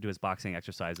to go do his boxing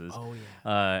exercises. Oh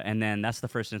yeah. And then that's the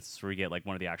first instance where we get like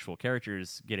one of the actual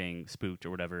characters getting spooked or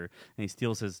whatever, and he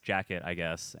steals his jacket, I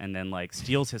guess, and then like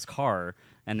steals his car,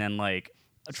 and then like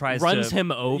Runs to,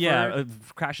 him over. yeah,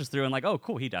 crashes through, and like, oh,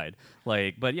 cool, he died.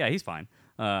 Like, but yeah, he's fine.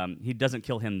 He doesn't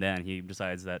kill him then. He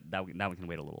decides that one can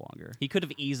wait a little longer. He could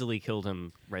have easily killed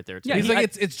him right there too. Yeah, He's he-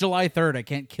 like, it's July 3rd. I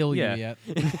can't kill Yeah. you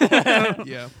yet.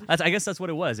 Yeah. I guess that's what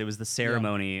it was. It was the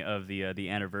ceremony of the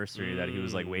anniversary that he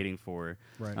was like waiting for.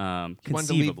 Right. He wanted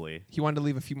to Conceivably. he wanted to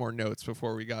leave a few more notes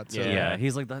before we got to. Yeah,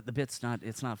 he's like the bit's not.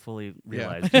 It's not fully Yeah.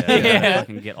 realized yet. Yeah. I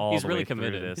can get all He's the really way through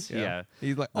committed. this. Yeah. Yeah,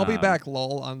 He's like, I'll be Um, back,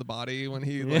 lol, on the body when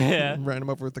he like, Yeah. ran him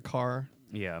over with the car.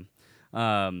 yeah.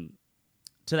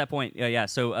 To that point, yeah.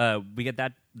 So we get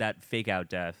that fake out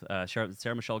death.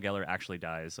 Sarah Michelle Gellar actually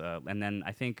dies, and then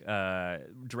I think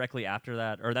directly after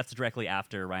that, or that's directly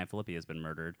after Ryan Phillippe has been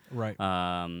murdered. Right.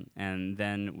 And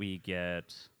then we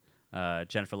get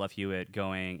Jennifer Love Hewitt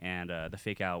going and the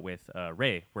fake out with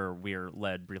Ray, where we're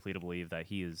led briefly to believe that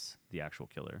he is the actual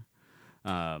killer.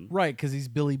 Right, because he's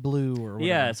Billy Blue or whatever.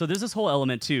 Yeah. So there's this whole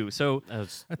element too. So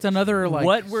That's another like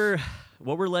what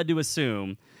we're led to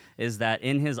assume is that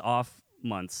in his off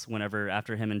months, whenever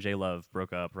after him and J Love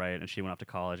broke up, right, and she went off to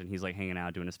college and he's like hanging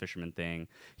out doing his fisherman thing,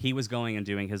 he was going and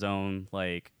doing his own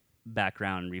like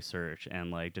background research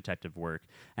and like detective work,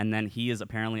 and then he is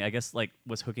apparently, I guess, like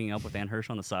was hooking up with Anne Hirsch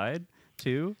on the side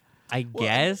too. I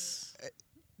guess.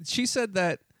 She said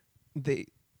that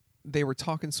they were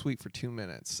talking sweet for 2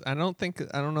 minutes. I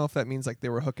don't know if that means like they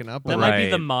were hooking up. That But might be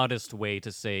Right. the modest way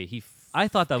to say he. I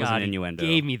thought that was God, an he innuendo.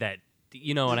 Gave me that.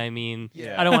 You know what I mean?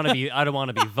 Yeah. I don't want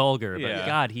to be vulgar, but Yeah.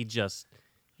 God, he just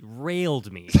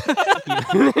railed me.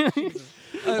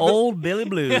 Old Billy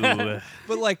Blue.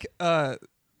 But like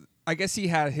I guess he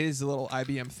had his little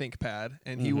IBM ThinkPad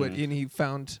and he would and he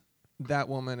found that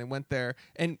woman and went there.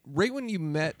 And right when you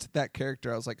met that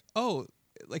character, I was like, oh,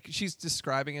 like she's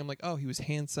describing him like, oh, he was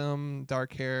handsome,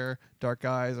 dark hair, dark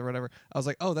eyes or whatever. I was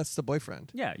like, oh, that's the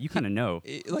boyfriend. Yeah, you kind of know.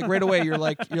 Like right away you're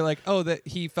like oh, that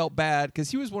he felt bad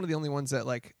because he was one of the only ones that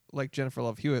like Jennifer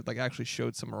Love Hewitt like actually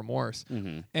showed some remorse.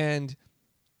 And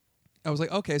I was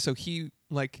like, okay, so he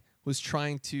like was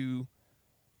trying to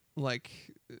like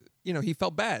he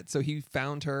felt bad, so he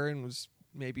found her and was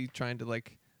maybe trying to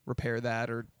like repair that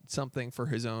or something for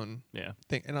his own Yeah.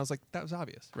 thing. And I was like, that was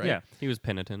obvious, right? Yeah. He was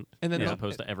penitent, And then as the-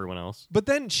 opposed to everyone else. But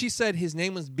then she said his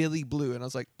name was Billy Blue, and I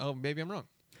was like, oh, maybe I'm wrong.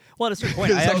 Well, at a certain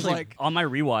point, I 'Cause I was actually like- on my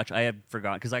rewatch, I had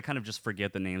forgotten because I kind of just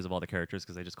forget the names of all the characters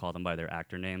because I just call them by their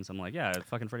actor names. I'm like, yeah,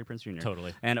 fucking Freddie Prinze Jr.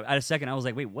 Totally. And at a second, I was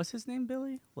like, wait, what's his name,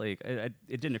 Billy? Like, it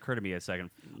didn't occur to me a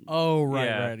second. Oh right,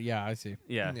 Yeah. right. Yeah, I see.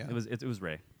 Yeah, Yeah. it was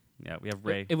Ray. Yeah, we have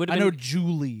Ray. It would I have know been.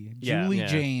 Julie. Yeah. Julie Yeah.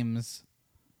 James.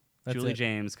 That's Julie it.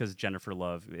 James because Jennifer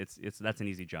Love. That's an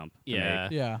easy jump. to Yeah.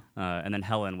 make. Yeah. And then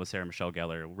Helen was Sarah Michelle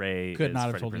Gellar. Ray Could is not have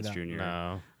Freddie told me Prinze that. Jr.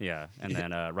 No. Yeah, and then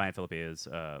Ryan Phillippe is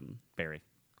Barry.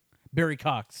 Barry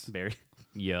Cox. Barry.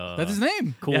 Yeah. That's his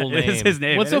name. Cool Yeah, name. It is his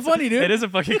name. What's And so funny, dude? It is a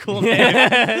fucking cool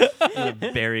name.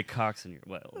 Barry Cox in your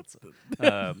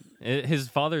His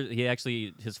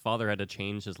father had to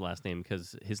change his last name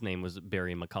because his name was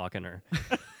Barry McCockiner.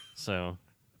 So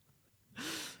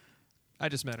I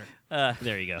just met her.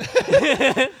 there you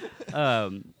go.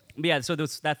 But yeah, so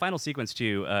that final sequence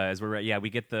too, as we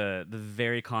get the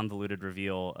very convoluted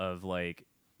reveal of like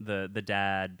the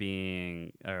dad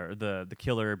being or the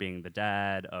killer being the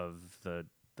dad of the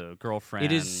girlfriend.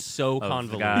 It is so of the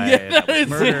convoluted. guy Yeah, that was it's-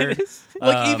 murdered.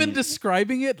 Like even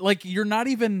describing it, like you're not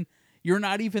even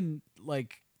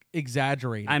like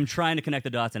exaggerating. I'm trying to connect the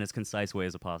dots in as concise way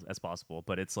as possible,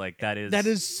 but it's like that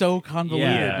is so convoluted,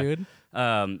 Yeah. dude.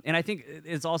 And I think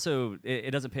it's also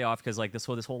it doesn't pay off because like this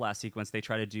whole last sequence they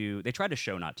try to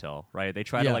show not tell, right? They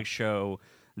try to Yeah. like show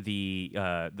the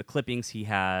clippings he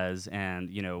has, and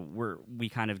we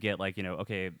kind of get like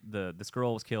okay, this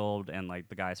girl was killed and like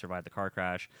the guy survived the car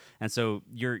crash, and so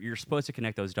you're supposed to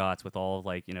connect those dots with all of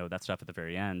like that stuff at the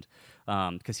very end,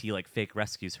 because he like fake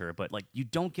rescues her, but like you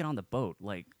don't get on the boat,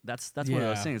 like that's one of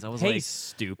those Yeah. things. I was Hey, like,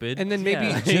 stupid. And then maybe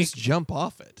Yeah. just jump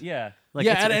off it. yeah, like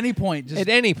Yeah, it's- at any point, just At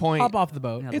any point, hop off the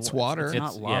boat. yeah, it's water. It's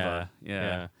not It's- lava.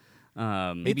 yeah,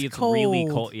 Yeah. Maybe It's it's really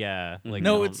cold. cold. Yeah. Like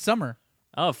No, it's summer.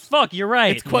 Oh fuck, you're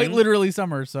right. It's quite literally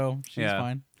summer, so she's Yeah.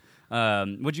 fine.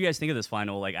 What do you guys think of this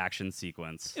final like action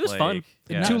sequence? It was Like, fun.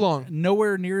 Yeah. Too long.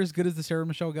 Nowhere near as good as the Sarah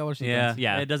Michelle Gellar sequence.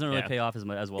 Yeah, Yeah. It doesn't really Yeah. pay off as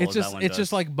well It's as just that one it's does.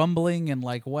 just like bumbling and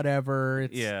like whatever.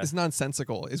 It's, yeah. It's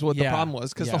nonsensical, is what the Yeah. problem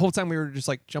was. Because Yeah. the whole time we were just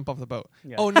like, jump off the boat.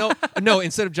 Yeah. Oh no, no!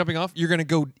 Instead of jumping off, you're gonna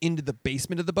go into the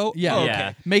basement of the boat. Yeah. Oh, Yeah.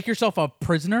 okay. Make yourself a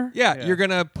prisoner. Yeah, you're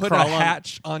gonna put Crawl a on-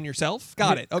 hatch on yourself.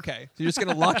 Got it. Okay, so you're just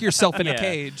gonna lock yourself in a Yeah.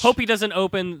 cage. Hope he doesn't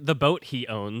open the boat he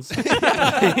owns.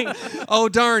 Oh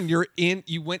darn, you're in.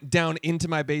 You went down into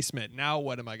my basement. Now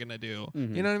what am I gonna do? You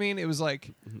know what I mean? It was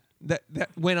like that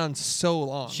went on so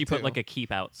long. She put too. like a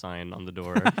keep out sign on the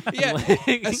door. yeah,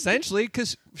 essentially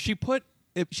because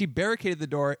she barricaded the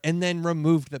door and then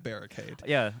removed the barricade.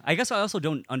 Yeah, I guess I also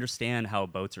don't understand how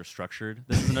boats are structured.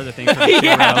 This is another thing. From the show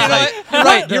where I was like, You're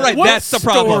right. You're right. What That's the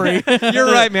problem.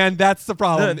 You're right, man. That's the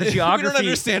problem. The We geography- don't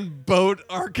understand boat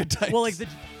archetypes. well, like the.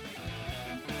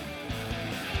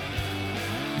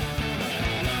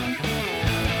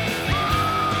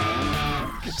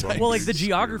 Well, like the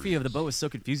geography of the boat was so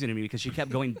confusing to me because she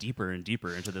kept going deeper and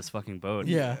deeper into this fucking boat.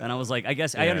 Yeah. and I was like, I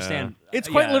guess I understand. It's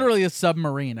quite yeah. literally a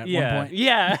submarine at Yeah. one point.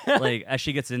 yeah. Like as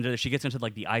she gets into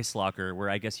like the ice locker where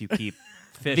I guess you keep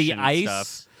fish The and ice?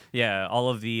 stuff. Yeah, all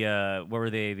of the what were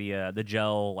they the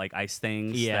gel like ice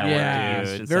things? Yeah. that were Yeah,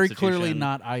 used in very clearly substitution.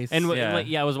 not ice. And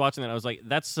Yeah. I was watching that. I was like,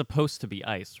 that's supposed to be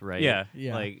ice, right? Yeah.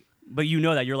 Yeah. Like, But you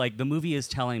know that you're like the movie is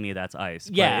telling me that's ice.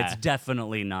 But Yeah. it's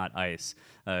definitely not ice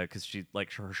because she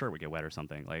like her shirt would get wet or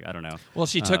something. Like I don't know. well,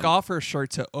 she took off her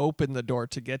shirt to open the door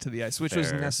to get to the ice, which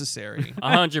was Fair. necessary.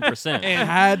 100%.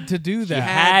 had to do that.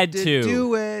 had to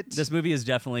do it. This movie is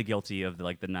definitely guilty of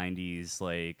like the '90s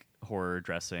like horror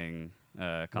dressing.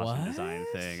 Costume What? design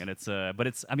thing, and it's but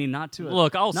it's I mean not to a,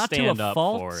 Look, I'll not stand to a up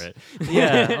fault. for it.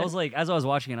 Yeah, I was like as I was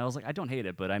watching it, I was like I don't hate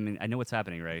it, but I mean I know what's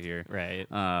happening right here. Right.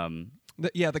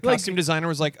 The costume designer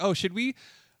was like, "Oh, should we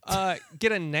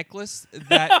get a necklace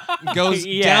that goes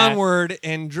Yeah. downward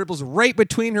and dribbles right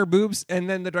between her boobs?" And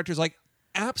then the director's like,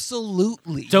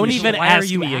 "Absolutely." Don't So even why are ask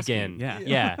you me asking? again. Yeah.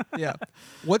 Yeah. Yeah.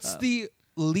 What's the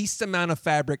least amount of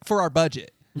fabric for our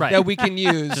budget Right. that we can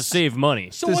use To save money.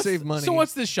 So to what's, save money? So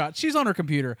what's this shot? She's on her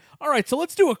computer. All right, so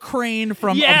let's do a crane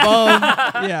from Yeah.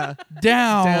 above Yeah.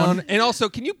 down. And also,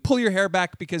 can you pull your hair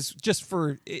back because just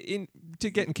for to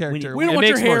get in character? We don't It want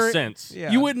makes your hair. more sense. Yeah.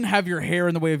 You wouldn't have your hair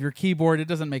in the way of your keyboard. It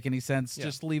doesn't make any sense. Yeah.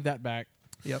 Just leave that back.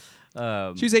 Yep.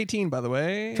 Um, She's 18, by the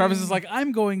way. Travis is like,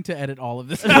 I'm going to edit all of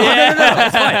this.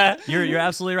 you're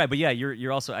absolutely right, but yeah,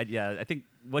 you're also I think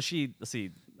was she? Let's see,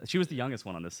 she was the youngest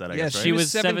one on this set. I yeah, guess, right? she was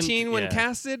was 17 when yeah.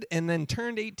 casted and then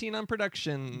turned 18 on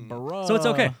production. so it's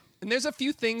okay. And there's a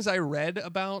few things I read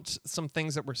about some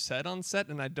things that were said on set,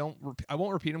 and I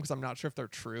won't repeat them because I'm not sure if they're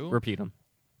true. Repeat them.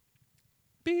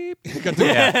 Beep.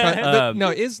 But no,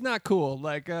 it's not cool.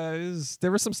 Like,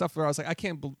 there was some stuff where I was like, I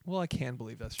can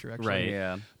believe that's true. Actually, Right.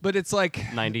 Yeah. But it's like,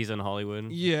 90s in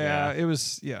Hollywood. yeah, it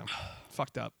was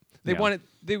fucked up. They Yeah. wanted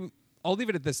I'll leave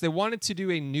it at this. They wanted to do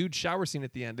a nude shower scene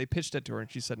at the end. They pitched it to her, and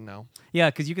she said no.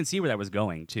 Yeah, because you can see where that was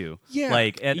going too. Yeah.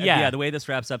 like Yeah. the way this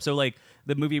wraps up. So like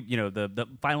the movie, the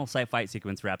final fight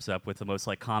sequence wraps up with the most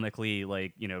like comically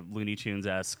like Looney Tunes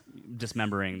esque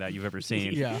dismembering that you've ever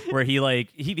seen. Yeah. where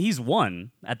he's won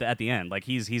at the end. Like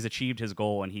he's achieved his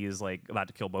goal and he is like about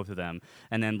to kill both of them.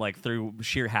 And then like through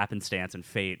sheer happenstance and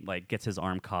fate, like gets his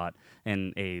arm caught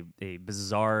in a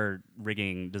bizarre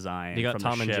rigging design. You got from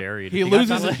Tom the and ship. Jerry. He got loses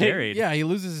Tom and his Jerry. Yeah, he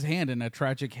loses his hand in a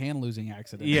tragic hand losing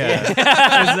accident. Yeah.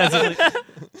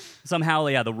 Somehow,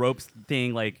 yeah, the ropes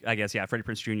thing, like, I guess, yeah, Freddie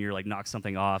Prinze Jr., like, knocks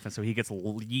something off, and so he gets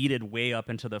yeeted way up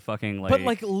into the fucking, like... But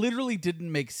like literally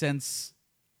didn't make sense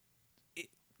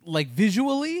like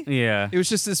visually. yeah. It was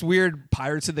just this weird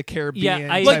Pirates of the Caribbean. Yeah,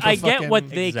 type I of get fucking- what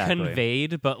they Exactly.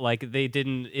 conveyed, but like they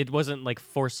didn't. It wasn't like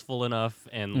forceful enough,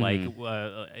 and like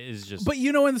is just. But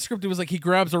in the script it was like he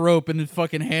grabs a rope and his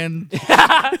fucking hand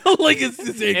like it's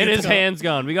and his hand's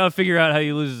gone. We gotta figure out how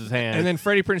he loses his hand. And then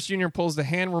Freddie Prinze Jr. pulls the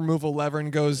hand removal lever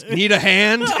and goes, "Need a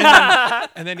hand?"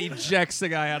 and then ejects the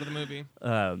guy out of the movie.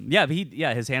 Yeah, but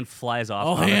his hand flies off.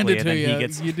 I'll hand comically, it and to then you. he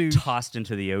gets You do. tossed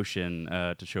into the ocean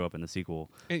to show up in the sequel.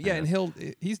 And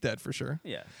he's dead for sure.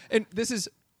 Yeah. And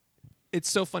it's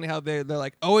so funny how they're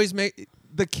like, always make,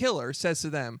 the killer says to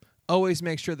them, always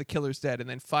make sure the killer's dead. And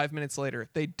then 5 minutes later,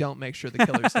 they don't make sure the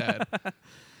killer's dead.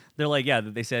 They're like, yeah,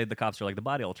 they say the cops are like, the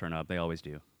body will turn up. They always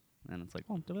do. And it's like,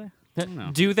 well, do they? I don't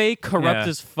know. do they corrupt Yeah.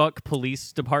 as fuck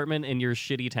police department in your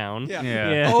shitty town? Yeah.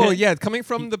 Yeah. Oh, yeah. Coming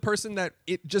from the person that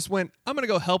it just went, I'm going to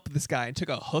go help this guy and took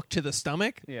a hook to the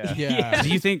stomach. Yeah. Yeah. Do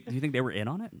you think they were in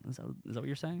on it? Is that what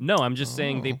you're saying? No, I'm just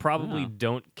saying they probably Yeah.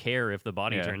 don't care if the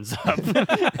body Yeah. turns up.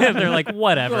 They're like,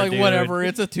 whatever. They're like, dude. whatever,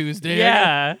 it's a Tuesday.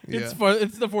 Yeah. It's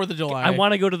the 4th of July. I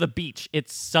want to go to the beach.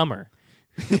 It's summer.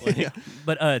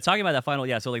 But talking about that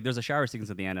final, so like there's a shower sequence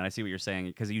at the end, and I see what you're saying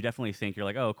because you definitely think you're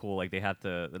like, oh, cool, like they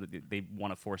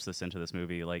want to force this into this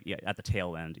movie, like at the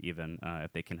tail end even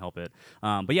if they can help it.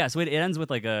 But yeah, so it ends with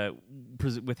like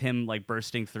with him like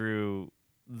bursting through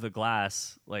the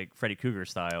glass like Freddy Krueger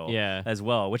style as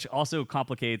well, which also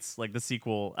complicates like the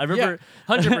sequel. I remember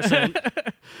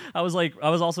 100%. I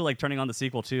was also like turning on the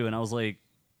sequel too, and I was like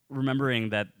remembering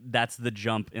that that's the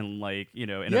jump in like in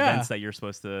events that you're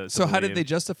supposed to So how did believe. they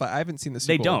justify? I haven't seen the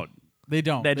They sequel. don't. They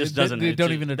don't. That just They- doesn't. They it don't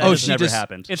ju- even that address just it. never just-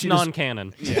 happened. It's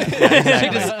non-canon.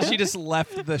 She just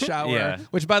left the shower. Yeah.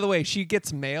 Which, by the way, she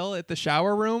gets mail at the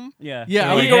shower room. Yeah.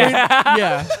 Yeah, Like, I would go in-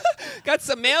 yeah. Got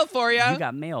some mail for you. you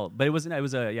got mail, but it was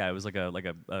like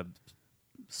a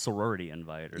sorority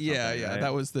invite or something. Yeah, right?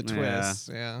 that was the Yeah. twist.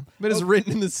 Yeah, but it's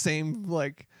written in the same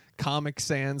like Comic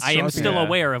Sans. I am Sharpie. still Yeah.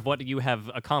 aware of what you have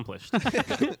accomplished.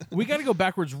 We got to go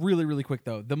backwards really, really quick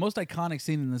though. The most iconic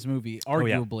scene in this movie,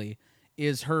 arguably,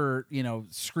 is her,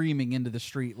 screaming into the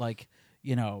street like,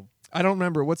 I don't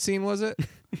remember what scene was it.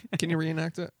 Can you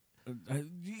reenact it?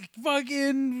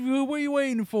 fucking, what are you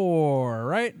waiting for,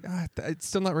 right? It's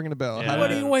still not ringing a bell. Yeah. How What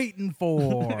did are you waiting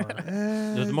for?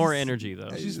 There's more energy though.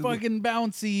 She's fucking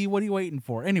bouncy. What are you waiting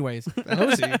for? Anyways,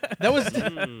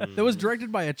 Bouncy. that was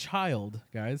directed by a child,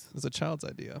 guys. It was a child's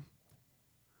idea.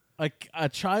 A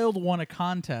child won a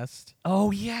contest Oh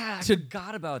yeah, I To-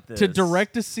 forgot about this. to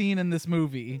direct a scene in this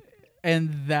movie,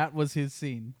 and that was his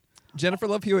scene. Jennifer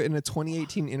Love Hewitt in a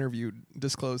 2018 interview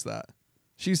disclosed that.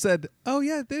 She said, "Oh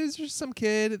yeah, there's just some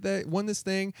kid that won this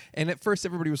thing," and at first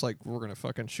everybody was like, "We're gonna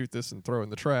fucking shoot this and throw it in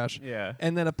the trash." Yeah.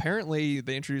 And then apparently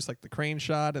they introduced like the crane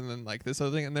shot and then like this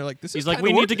other thing, and they're like, "This He's is like,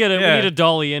 kinda we need to get Yeah. we need a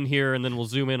dolly in here, and then we'll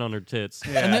zoom in on her tits.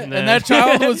 And that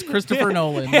child was Christopher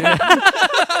Nolan. He's like,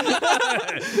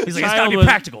 it's gotta Child be was-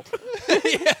 practical.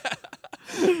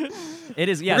 It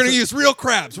is. Yeah, We're gonna so- use real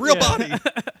crabs, real body."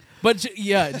 But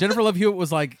Jennifer Love Hewitt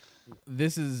was like,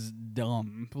 "This is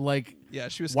dumb. Like, Yeah,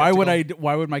 she was. why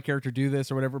skeptical. would my character do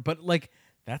this or whatever?" But like,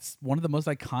 that's one of the most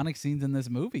iconic scenes in this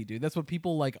movie, dude. That's what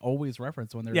people like always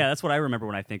reference when they're Yeah, that's what I remember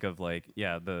when I think of like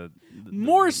the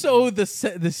more so the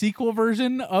sequel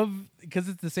version of, because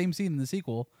it's the same scene in the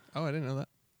sequel. Oh, I didn't know that.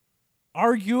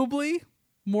 Arguably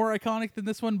more iconic than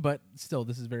this one, but still,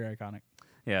 this is very iconic.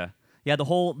 Yeah. Yeah, the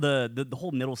whole the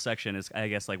whole middle section is, I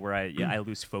guess, like where I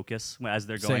lose focus as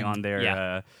they're going Same. on their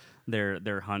Yeah.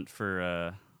 their hunt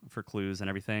for clues and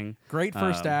everything. Great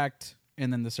first act,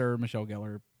 and then the Sarah Michelle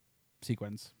Gellar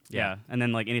sequence. Yeah, and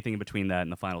then like anything in between that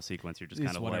and the final sequence, you're just It's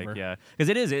kind of whatever. like, yeah,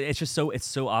 because it's just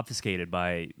so obfuscated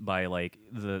by like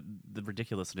the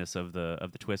ridiculousness of the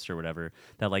twist or whatever,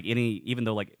 that like even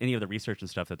though like any of the research and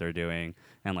stuff that they're doing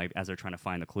and like as they're trying to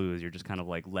find the clues, you're just kind of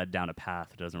like led down a path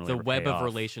that doesn't really The ever web pay of off.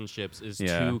 relationships is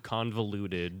Yeah. too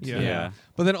convoluted. Yeah.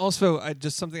 But then also,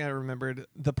 just something I remembered: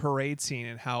 the parade scene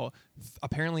and how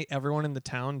apparently everyone in the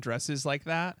town dresses like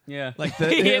that. Yeah. Like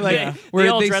they, like they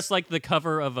all they dress like the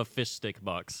cover of a fish stick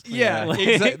box. Yeah,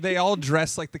 Like- they all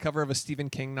dress like the cover of a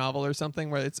Stephen King novel or something.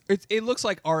 Where it looks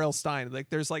like R.L. Stein. Like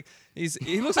there's like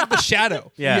he looks like the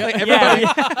Shadow. Yeah. Like,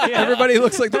 everybody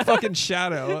looks like the fucking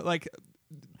Shadow. Like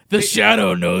The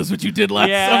Shadow knows what you did last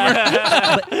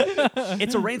summer.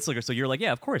 It's a rain slicker, so you're like,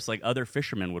 yeah, of course, like other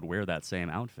fishermen would wear that same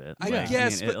outfit. I Like,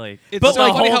 guess, mean, but it, like, it's But so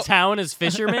the funny whole how- town is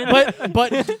fishermen.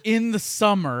 But in the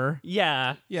summer,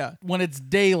 yeah. yeah. when it's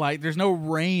daylight, there's no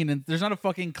rain and there's not a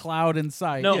fucking cloud in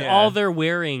sight. No, Yeah. all they're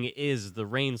wearing is the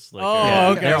rain slicker. Oh, Yeah.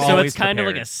 okay. They're So always it's kind of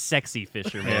like prepared. a sexy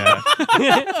fisherman.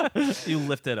 Yeah. You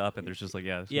lift it up, and there's just like,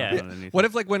 yeah, there's Yeah. nothing underneath What it.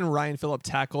 if like when Ryan Phillip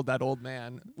tackled that old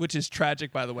man, which is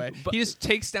tragic by the way, he just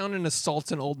takes down and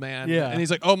assaults an old man. Yeah. And he's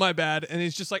like, "Oh my bad," and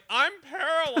he's just like, "I'm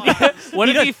paralyzed." What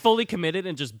if he fully committed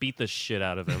and just beat the shit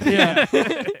out of him? Yeah.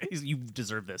 You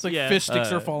deserve this. It's like Yeah. fish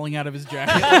sticks are falling out of his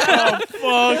jacket.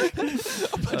 Oh,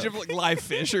 fuck. A bunch of like live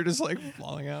fish are just like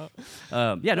falling out.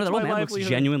 Yeah, no, that old my man looks livelihood.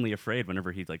 genuinely afraid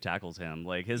whenever he like tackles him.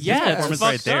 Like his Yeah, it's performance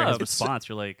right fucked there, his up. response.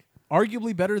 You're like,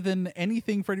 Arguably better than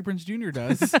anything Freddie Prinze Jr.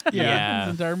 does. Yeah.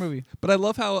 This entire movie. But I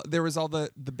love how there was all the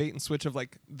bait and switch of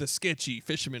like the sketchy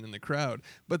fisherman in the crowd.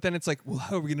 But then it's like, well,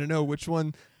 how are we gonna know which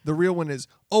one the real one is?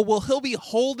 Oh, well, he'll be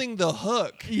holding the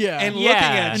hook. Yeah. And Yeah. looking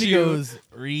at And you. he goes,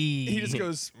 "Reed." He just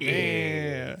goes,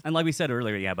 yeah. and like we said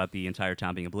earlier, yeah, about the entire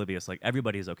town being oblivious. Like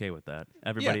everybody's okay with that.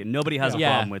 Everybody, Yeah. nobody has a Yeah.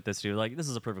 problem with this dude. Like this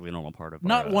is a perfectly normal part of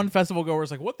Not our, one festival goer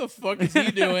is like, "What the fuck is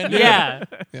he doing?" Yeah.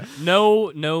 Yeah.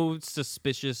 No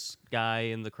suspicious guy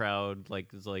in the crowd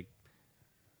like is like,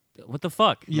 what the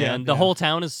fuck, Yeah. man? The Yeah. whole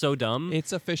town is so dumb.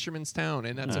 It's a fisherman's town,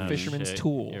 and that's Oh, a fisherman's shit.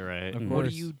 tool. You're right. Of What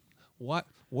course.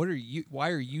 what are you? Why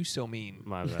are you so mean?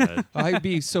 My bad. I'd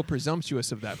be so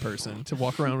presumptuous of that person to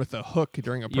walk around with a hook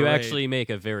during a parade. You actually make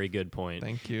a very good point.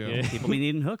 Thank you. Yeah. People be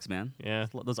needing hooks, man. Yeah.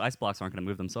 Those ice blocks aren't going to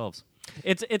move themselves.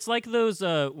 It's like those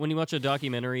when you watch a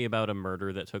documentary about a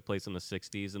murder that took place in the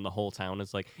 60s and the whole town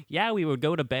is like, yeah, we would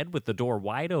go to bed with the door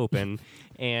wide open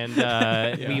and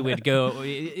we would go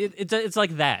it's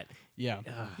like that. Yeah.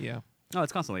 Yeah. No,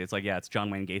 it's constantly. It's like, yeah, it's John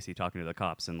Wayne Gacy talking to the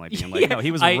cops and like being like, no,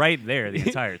 he was right there the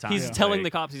entire time. He's telling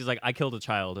the cops, he's like, I killed a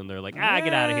child, and they're like,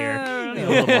 get out of here. A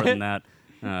little more than that.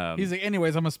 He's like,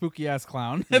 anyways, I'm a spooky ass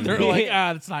clown. And they're like,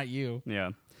 that's not you. Yeah.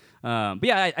 But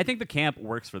yeah, I think the camp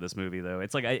works for this movie, though.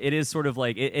 It's like it is sort of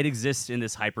like it exists in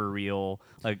this hyper real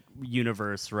like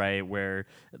universe, right, where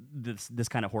this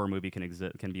kind of horror movie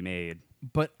can be made.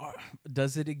 But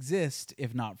does it exist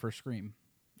if not for Scream?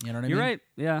 You know what I mean? You're right.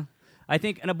 Yeah, I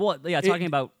think, and talking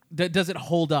about. Does it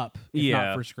hold up if not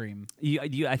Yeah. for Scream?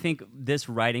 I think this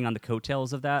riding on the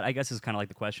coattails of that, I guess, is kind of like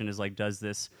the question is like, does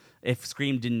this, if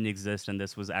Scream didn't exist and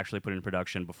this was actually put in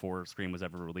production before Scream was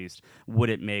ever released, would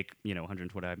it make,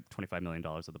 $125 million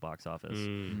at the box office?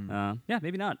 Yeah,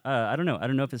 maybe not. I don't know. I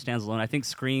don't know if it stands alone. I think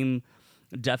Scream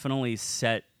definitely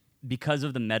set, because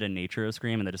of the meta nature of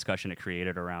Scream and the discussion it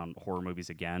created around horror movies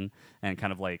again, and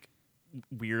kind of like,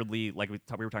 weirdly, like we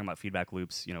were talking about feedback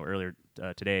loops, earlier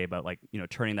today, about like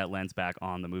turning that lens back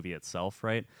on the movie itself,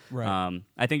 right? Right.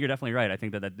 I think you're definitely right. I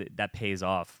think that pays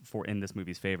off in this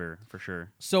movie's favor for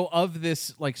sure. So of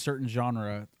this like certain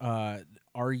genre,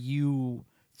 are you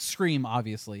Scream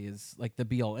obviously is like the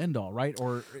be all end all, right?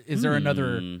 Or is there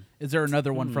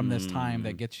another one from this time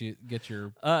that gets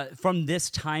your From this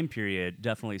time period,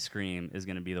 definitely Scream is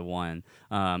going to be the one.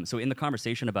 So in the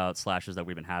conversation about slashers that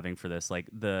we've been having for this, like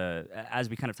as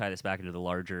we kind of tie this back into the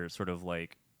larger sort of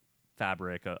like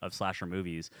fabric of slasher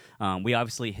movies, we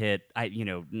obviously hit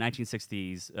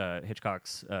 1960s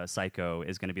Hitchcock's Psycho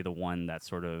is going to be the one that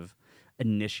sort of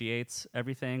initiates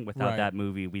everything. Without Right. that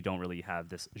movie, we don't really have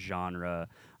this genre,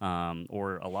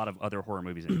 or a lot of other horror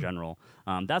movies in general.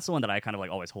 That's the one that I kind of like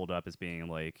always hold up as being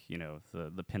like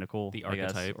the pinnacle, The I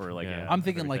guess, archetype. or like Yeah. I'm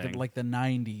thinking everything. like the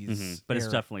 90s. But it's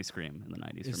era. definitely Scream in the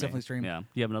 90s. It's for me. definitely Scream. Yeah. Do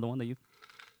you have another one that you?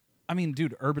 I mean,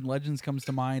 dude, Urban Legends comes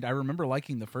to mind. I remember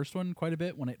liking the first one quite a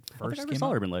bit when it I don't first think I ever came saw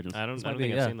out. Urban Legends. I don't This might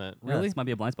think be- I've seen that. Yeah, Really? this might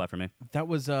be a blind spot for me. That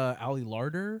was Ali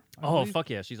Larder. I Oh, believe. fuck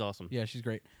yeah, she's awesome. Yeah, she's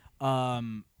great.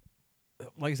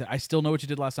 Like I said, I Still Know What You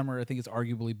Did Last Summer. I think it's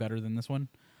arguably better than this one.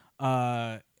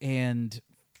 And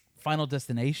Final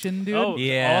Destination, dude. Oh,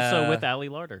 Yeah. also with Ali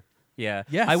Larder. Yeah.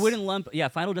 Yes. I wouldn't lump. Yeah,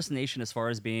 Final Destination as far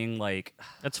as being like.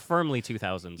 That's firmly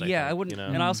 2000s. I think, wouldn't. You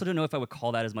know? And I also don't know if I would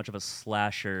call that as much of a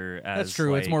slasher as. That's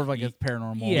true. It's like, more of like a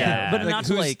paranormal. Yeah, but Like, not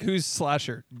to like. who's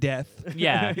slasher? Death.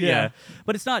 yeah, Yeah.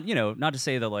 But it's not. Not to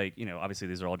say that like obviously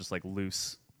these are all just like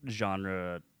loose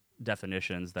genre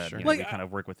definitions that Like, we kind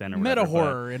of work within or meta whatever, but-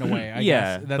 horror in a way. I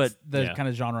Yeah, guess that's but- the yeah. kind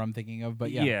of genre I'm thinking of.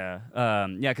 But yeah,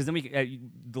 because then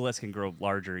the list can grow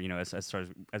larger.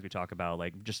 As we talk about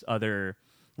like just other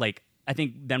like. I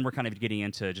think then we're kind of getting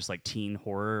into just like teen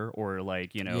horror or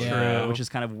like Yeah. which is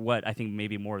kind of what I think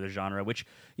maybe more of the genre. Which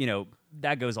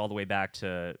that goes all the way back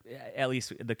to at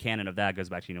least the canon of that goes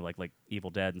back to like Evil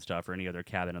Dead and stuff or any other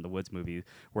Cabin in the Woods movie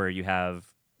where you have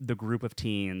the group of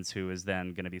teens who is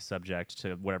then going to be subject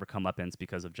to whatever comeuppance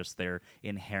because of just their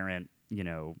inherent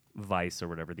vice or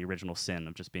whatever, the original sin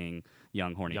of just being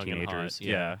young horny Young and teenagers. hot,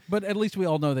 yeah. But at least we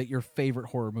all know that your favorite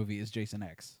horror movie is Jason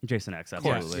X. Jason X, course,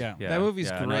 absolutely. yeah. That movie's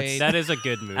Yeah, and great. That is a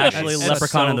good movie. Actually, It's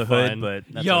Leprechaun so in the Hood, fun. but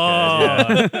that's Yo!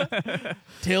 okay.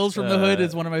 Tales from the Hood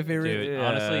is one of my favorite. Dude,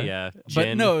 honestly, yeah. But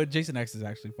Jin. no, Jason X is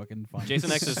actually fucking fun.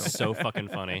 Jason X is so fucking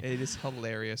funny. It is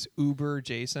hilarious. Uber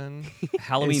Jason.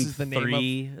 Halloween This is the name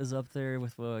 3 is up there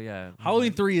with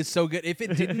Halloween 3 is so good. If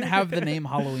it didn't have the name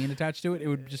Halloween attached to it, it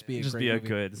would just be a just great be a movie.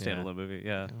 good standalone movie.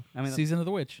 Yeah, I mean, Season of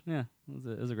the Witch. yeah,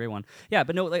 it was a great one. Yeah,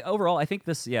 but no, like overall, I think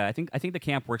this. Yeah, I think the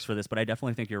camp works for this, but I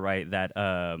definitely think you're right that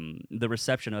the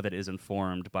reception of it is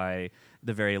informed by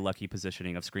the very lucky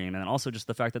positioning of Scream, and then also just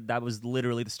the fact that was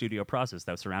literally the studio process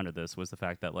that surrounded this was the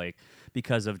fact that like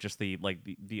because of just the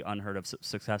unheard of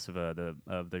success of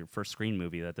the first Scream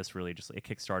movie that this really just it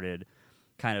kickstarted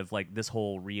kind of like this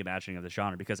whole reimagining of the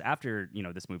genre because after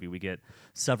this movie we get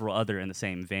several other in the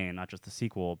same vein, not just the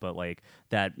sequel but like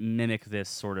that mimic this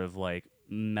sort of like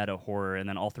meta horror, and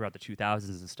then all throughout the 2000s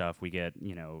and stuff we get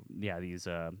these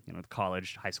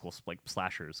college high school like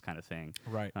slashers kind of thing,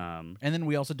 Right. and And then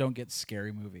we also don't get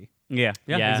Scary Movie. yeah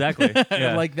Yeah. exactly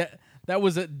yeah. Like that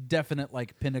was a definite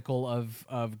like pinnacle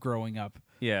of growing up.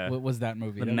 yeah What was that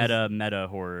movie? the That was- meta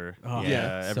horror Oh,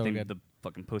 yeah so everything good. the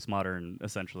fucking postmodern,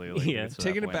 essentially. Like, Yeah. it's to that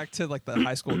Taking it point. back to like the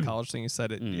high school college thing you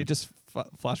said, it just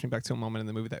flashed me back to a moment in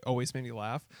the movie that always made me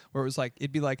laugh, where it was like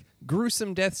it'd be like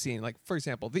gruesome death scene, like for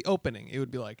example the opening, it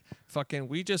would be like fucking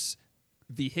we just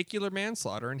vehicular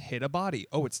manslaughter and hit a body,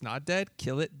 oh it's not dead,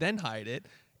 kill it then hide it,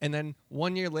 and then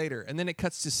 1 year later, and then it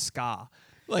cuts to ska.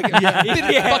 Like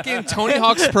fucking Tony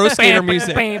Hawk's Pro Skater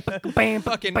music.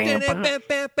 Fucking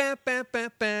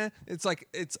it's like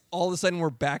it's all of a sudden we're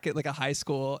back at like a high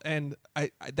school, and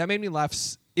I that made me laugh.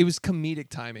 It was comedic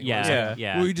timing. Yeah, Where it's like,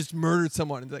 yeah. we just murdered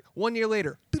someone, and like 1 year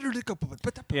later.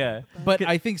 Yeah. But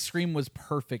I think Scream was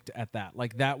perfect at that.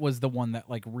 Like that was the one that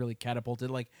like really catapulted.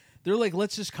 Like they're like,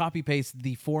 let's just copy paste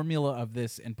the formula of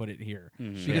this and put it here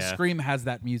because Yeah. Scream has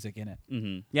that music in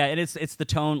it. Yeah, and it's the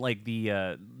tone, like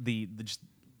the just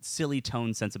silly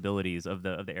tone sensibilities of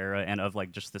the era and of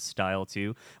like just the style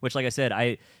too. Which, like I said,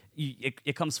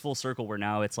 it comes full circle where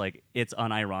now it's like it's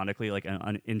unironically like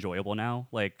enjoyable now,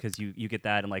 like because you get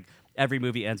that, and like every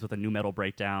movie ends with a new metal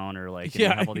breakdown or like you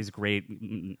have all these great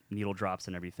needle drops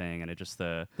and everything, and it just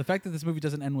The fact that this movie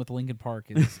doesn't end with Linkin Park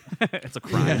is it's a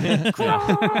crime.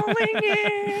 Crawling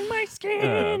in my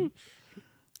skin.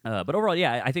 But overall,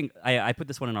 yeah, I think I put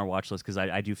this one in our watch list because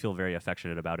I do feel very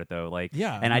affectionate about it, though. Like,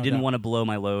 Yeah, and I no didn't doubt. want to blow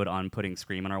my load on putting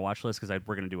Scream on our watch list because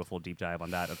we're going to do a full deep dive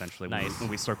on that eventually when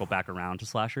we circle back around to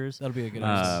slashers. that'll be a good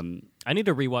episode. I need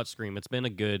to rewatch Scream. It's been a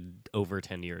good over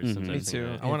 10 years since Me I've seen too.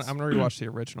 it. I'm gonna rewatch the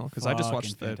original because I just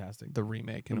watched fucking fantastic. the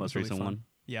remake and The it was most really recent fun. one?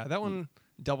 Yeah, that one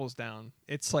doubles down.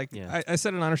 It's like Yeah. I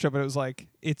said it on our show, but it was like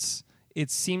it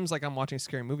seems like I'm watching a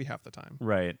scary movie half the time.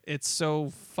 Right. It's so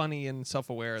funny and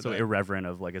self-aware. So that, irreverent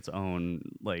of like its own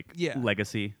like Yeah.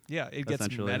 legacy. yeah, it gets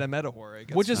essentially. meta horror, it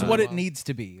gets Which is really what it well. needs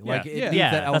to be. Like it Yeah. needs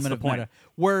Yeah, that that's element the of point. meta.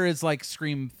 Whereas like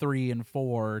Scream 3 and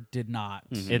 4 did not.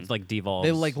 It's like devolves.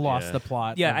 They like lost Yeah. the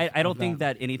plot. Yeah, of- I don't of think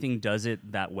that anything does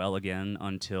it that well again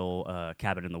until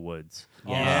Cabin in the Woods.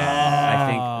 Yeah.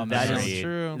 I think that that's is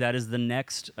true. That is the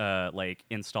next like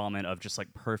installment of just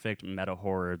like perfect meta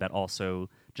horror that also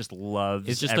just loves.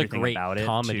 It's just a everything great about it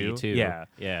comedy too. Yeah,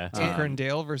 Yeah. Tucker and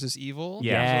Dale versus Evil.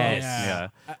 Yes.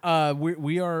 yeah.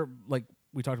 we are like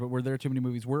we talked about. We're There Are Too Many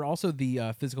Movies. We're also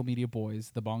the Physical Media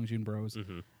Boys, the Bong Joon Bros.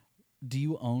 Do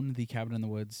you own the Cabin in the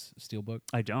Woods steelbook?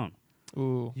 I don't.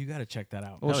 Ooh. You got to check that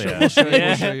out. We'll Hell show, yeah. we'll show you.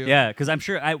 We'll show you. Yeah, because I'm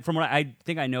sure from what I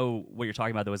think I know what you're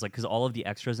talking about though is like because all of the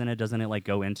extras in it doesn't it like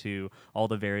go into all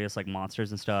the various like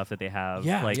monsters and stuff that they have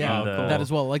Yeah, like yeah, in the, that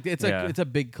as well. Like it's Yeah. a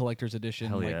big collector's edition,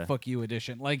 Hell like yeah. fuck you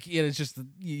edition. Like it's just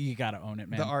you got to own it,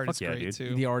 man. The art is yeah, great dude.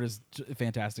 too. The art is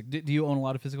fantastic. Do you own a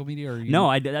lot of physical media? Or you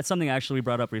No, that's something actually we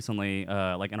brought up recently.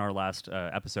 Like in our last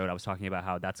episode, I was talking about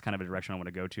how that's kind of a direction I want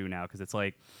to go to now because it's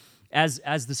like, as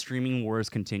the streaming wars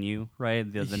continue, right?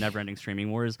 The never-ending streaming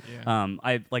wars.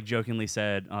 I like jokingly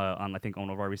said on I think one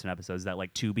of our recent episodes that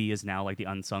like Tubi is now like the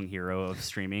unsung hero of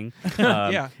streaming.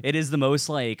 Yeah. It is the most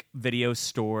like video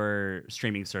store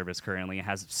streaming service currently. It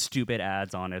has stupid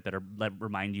ads on it that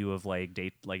remind you of like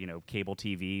cable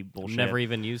TV bullshit. Never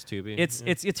even used Tubi.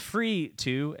 It's free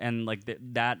too, and like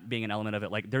that being an element of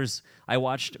it. Like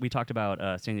we talked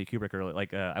about Stanley Kubrick earlier.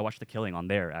 Like I watched The Killing on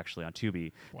there actually on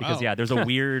Tubi because Wow. there's a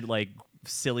weird like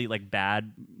silly like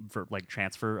bad for like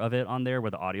transfer of it on there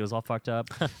where the audio is all fucked up.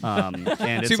 And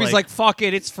it's Tubi's like, fuck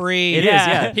it, it's free. It is,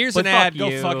 yeah. Here's But an ad. fuck Go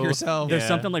you. fuck yourself. there's Yeah.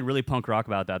 something like really punk rock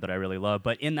about that I really love.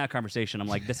 But in that conversation, I'm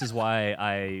like, this is why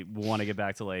I want to get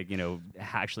back to like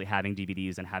actually having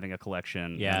DVDs and having a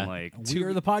collection. Yeah. and, like we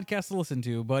are the podcast to listen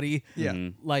to, buddy. Yeah.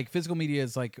 Like physical media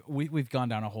is like we've gone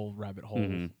down a whole rabbit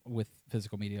hole with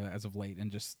physical media as of late,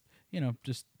 and just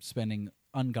spending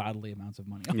ungodly amounts of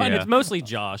money on Yeah. And it's mostly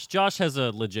Josh. Josh has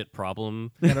a legit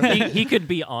problem. he could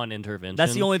be on intervention.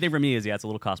 that's the only thing for me is it's a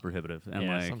little cost prohibitive and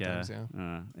Yeah, like sometimes,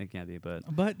 it can be, but.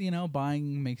 But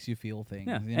buying makes you feel things.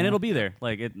 Yeah, you and know? it'll be there.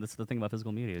 Like that's the thing about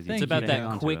physical media. Is you Thank It's keep about you. hanging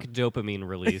that on to quick it. dopamine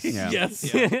release. Yeah.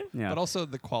 Yes. Yeah. But also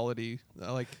the quality.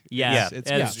 Yeah, it's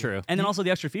that's good. true. And then also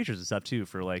the extra features and stuff too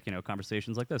for like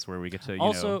conversations like this where we get to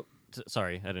Also,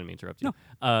 sorry, I didn't mean to interrupt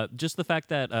you. Just the fact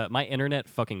that my internet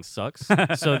fucking sucks.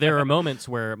 So there are moments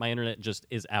where my internet just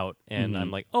is out, and I'm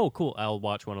like, oh, cool, I'll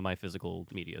watch one of my physical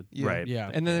media. Yeah. Right.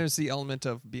 Yeah. And then there's the element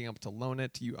of being able to loan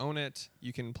it. You own it.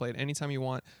 You can play it anytime you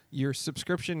want. Your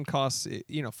subscription costs,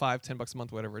 $5-10 a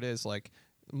month, whatever it is. Like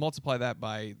multiply that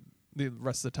by the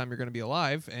rest of the time you're going to be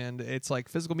alive, and it's like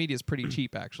physical media is pretty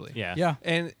cheap actually. Yeah. Yeah.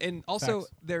 And also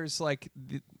Facts. there's like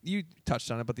you touched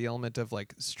on it, but the element of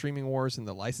like streaming wars and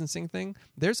the licensing thing.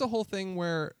 There's a whole thing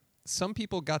where some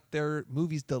people got their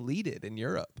movies deleted in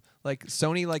Europe. Like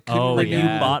Sony, like couldn't Oh, Like renew. you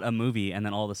yeah. bought a movie and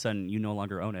then all of a sudden you no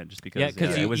longer own it just because Yeah,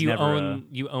 because it was you never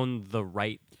own the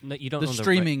right. No, you don't the own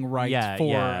streaming the rights yeah,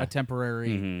 for yeah. a temporary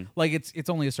Mhm. like it's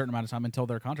only a certain amount of time until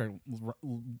their contract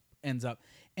ends up.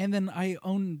 And then I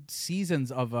own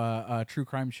seasons of a true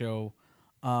crime show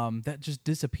that just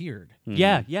disappeared.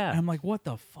 Yeah, And yeah. I'm like, what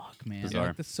the fuck, man? Bizarre.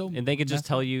 Like, that's so And they could just messed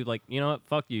tell up. you, like, you know what,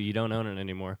 fuck you, you don't own it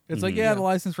anymore. It's like, yeah, the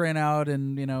license ran out,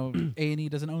 and A&E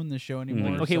doesn't own this show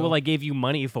anymore. Okay, so- well, I gave you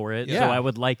money for it, so Yeah. I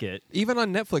would like it. Even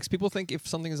on Netflix, people think if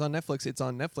something is on Netflix, it's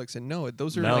on Netflix, and no,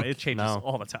 those are No, like it changes no.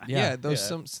 all the time. yeah, Yeah.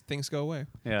 some things go away.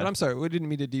 Yeah. But I'm sorry, we didn't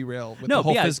mean to derail with No, the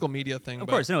whole yeah, physical media thing. Of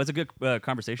but course, no, it's a good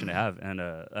conversation to have, and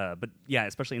but yeah,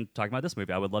 especially in talking about this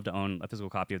movie, I would love to own a physical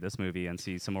copy of this movie and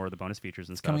see some more of the bonus features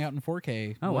and It's stuff. coming out in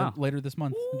 4K Oh, wow. later this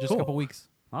month, in just Cool. a couple weeks.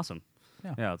 Awesome. Yeah.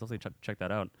 I'll definitely check that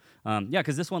out. Yeah,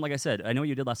 because this one, like I said, I know what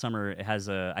you did last summer. It has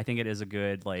a, I think it is a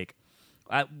good like.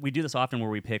 We do this often where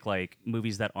we pick like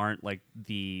movies that aren't like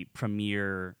the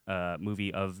premier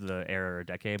movie of the era or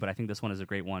decade, but I think this one is a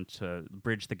great one to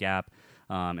bridge the gap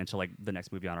into like the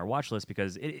next movie on our watch list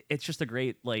because it's just a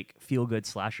great like feel good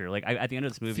slasher. Like at the end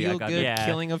of this movie, I feel got good Yeah.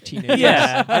 killing of teenagers.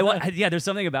 yeah, there's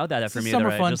something about that It's for a me. summer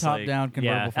that I fun, just, top like, down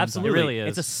convertible. yeah, fun time. Absolutely, It really is.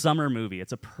 It's a summer movie.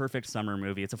 It's a perfect summer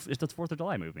movie. It's a 4th of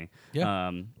July movie.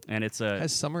 Yeah. And it's a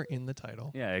Has summer in the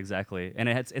title. yeah, exactly. And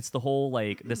it's the whole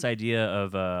like this idea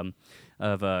of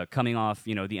coming off,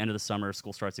 the end of the summer,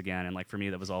 school starts again, and like for me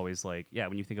that was always like, yeah,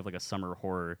 when you think of like a summer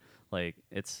horror, like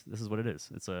this is what it is.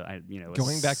 It's a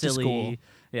Going back to silly, school.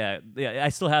 Yeah, I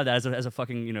still have that as a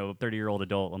fucking 30-year-old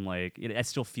adult. I'm like, I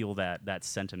still feel that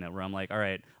sentiment where I'm like, all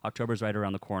right, October's right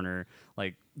around the corner,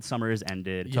 like summer has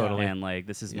ended, Yeah. Totally. and like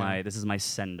this is my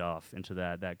send off into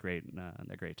that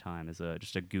great time as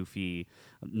just a goofy,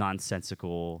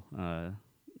 nonsensical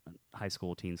high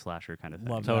school teen slasher kind of thing.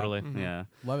 Love that. Totally. Yeah.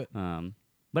 Love it.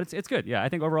 But it's good. Yeah, I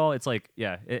think overall it's like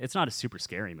it's not a super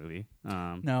scary movie.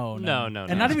 No, No, and no.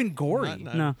 not even gory.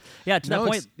 Not- No. Yeah, to No, that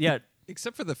point. it's- Yeah.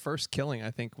 Except for the first killing,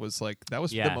 I think was like that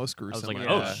was Yeah. the most I was gruesome. like,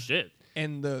 I oh thought. shit.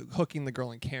 And the hooking the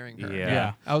girl and carrying her.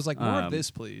 Yeah. I was like, more of Um,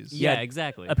 this, please. Yeah, Yeah,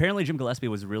 exactly. Apparently, Jim Gillespie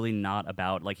was really not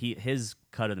about like his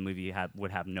cut of the movie would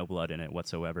have no blood in it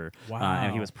whatsoever.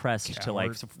 And he Wow. was pressed to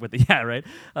like Coward. with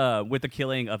the with the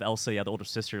killing of Elsa, the older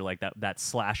sister, like that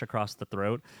slash across the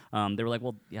throat. They were like,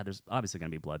 well, yeah, there's obviously going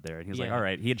to be blood there, and he was like, Yeah. all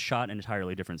right. He had shot an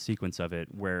entirely different sequence of it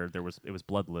where it was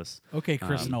bloodless. Okay,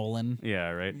 Chris Nolan.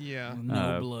 Yeah, right. Yeah.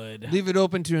 No blood. Leave it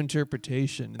open to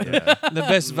interpretation. The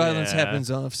best violence Yeah.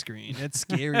 happens off screen. It's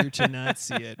scarier to not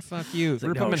see it. Fuck you. Rip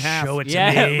them No, in half. show it to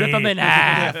Yeah, me. rip him in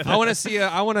half. I want to see.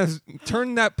 I want to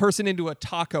turn that person into a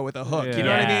taco with a hook. You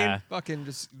know what I Yeah. mean? Fucking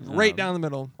just right down the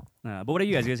middle. But what do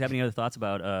you guys? You guys have any other thoughts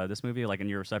about this movie? Like in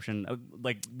your reception,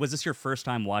 like was this your first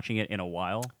time watching it in a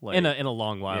while? Like, In a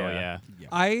long while, Yeah. yeah.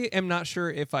 I am not sure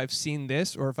if I've seen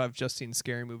this or if I've just seen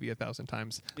Scary Movie 1,000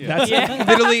 times. That's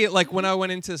literally like when I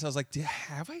went into this, I was like,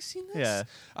 have I seen this?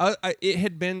 Yeah. It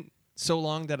had been so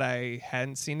long that I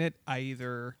hadn't seen it.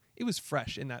 It was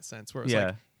fresh in that sense where it was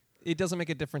like, it doesn't make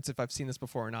a difference if I've seen this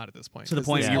before or not at this point. to the 'cause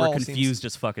point this you were all confused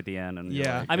as fuck at the end. And you're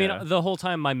Yeah. like, I mean, the whole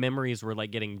time my memories were like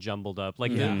getting jumbled up.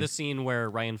 Like Yeah. the scene where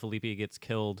Ryan Felipe gets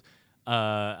killed,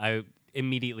 I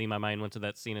immediately my mind went to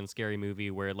that scene in Scary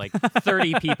Movie where like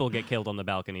 30 people get killed on the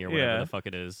balcony or whatever Yeah. the fuck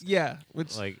it is. Yeah,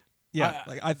 which Like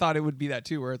I thought it would be that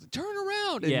too, where it's turn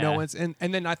around and Yeah. no one's and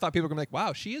then I thought people were gonna be like,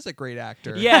 wow, she is a great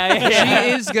actor. yeah, She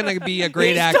is gonna be a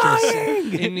great actress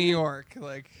in New York.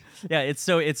 Like yeah, it's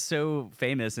so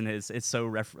famous and it's so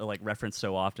referenced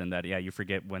so often that you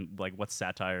forget when like what's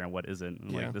satire and what isn't.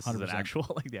 And, Yeah, like this is an 100%.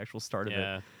 actual the actual start of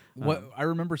yeah. it. What I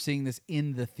remember seeing this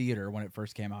in the theater when it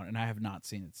first came out, and I have not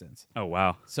seen it since. Oh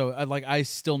wow. So I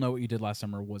still know What You Did Last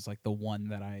Summer was like the one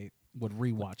that I would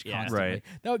rewatch Yeah. constantly. Right.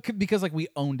 That could, because like we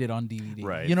owned it on DVD.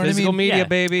 Right. You know physical what I mean? media, Yeah.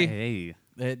 baby. Hey.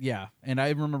 Yeah. And I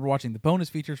remember watching the bonus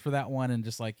features for that one, and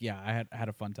just like I had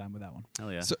a fun time with that one.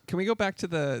 Hell yeah. So can we go back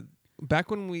to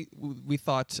back when we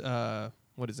thought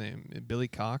what is his name? Billy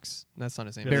Cox? That's not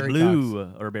his name. Barry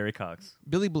Blue or Barry Cox.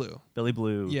 Billy Blue. Billy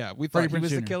Blue. Yeah, we Freddie thought he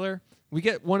was Prinze the Jr. killer. We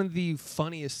get one of the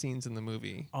funniest scenes in the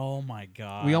movie. Oh my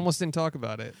god. We almost didn't talk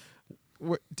about it.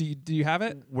 Do you have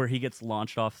it? Where he gets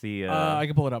launched off the. I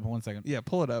can pull it up in 1 second. Yeah,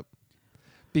 pull it up.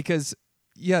 Because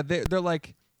they're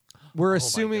like we're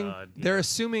assuming God, they're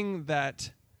assuming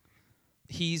that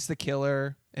he's the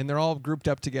killer and they're all grouped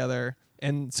up together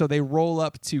and so they roll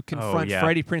up to confront yeah.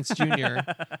 Freddie Prinze Jr.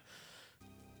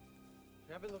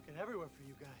 I've been looking everywhere for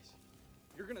you guys.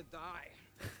 You're gonna die.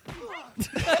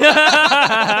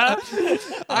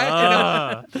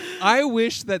 I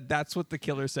wish that that's what the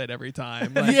killer said every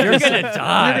time. Like, You're gonna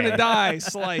die. You're gonna die.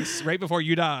 Slice right before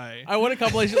you die. I want a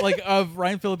compilation of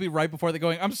Ryan Phillippe right before they're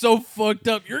going, I'm so fucked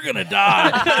up, you're gonna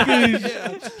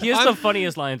die. He has the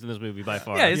funniest lines in this movie by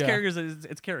far. Yeah, his character's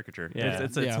it's caricature. Yeah.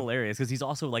 It's hilarious because he's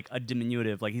also like a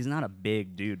diminutive. Like he's not a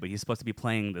big dude, but he's supposed to be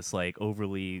playing this like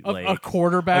overly like a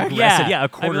quarterback. aggressive- yeah, a I mean,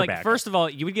 quarterback. like, first of all,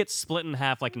 you would get split in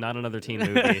half like not another teen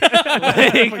movie.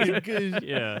 Like,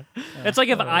 yeah, it's like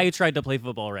if I tried to play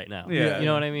football right now. Yeah. You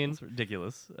know what I mean? It's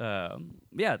ridiculous.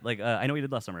 Yeah, like I know what you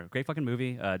did last summer. Great fucking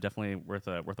movie. Definitely worth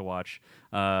a watch.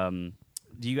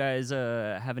 Do you guys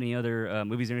have any other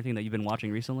movies or anything that you've been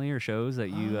watching recently or shows that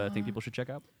you think people should check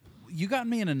out? You got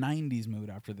me in a 90s mood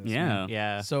after this. Yeah. man.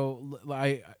 Yeah. So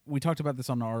we talked about this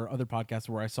on our other podcast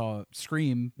where I saw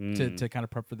Scream to kind of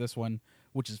prep for this one,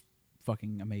 which is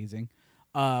fucking amazing.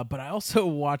 But I also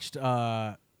watched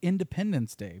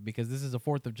Independence Day because this is a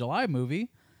 4th of July movie,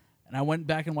 and I went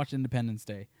back and watched Independence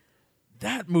Day.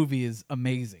 That movie is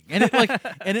amazing, and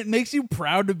it makes you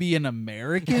proud to be an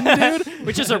American, dude.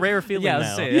 Which is a rare feeling Yeah, I was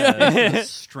now. saying, yeah. It's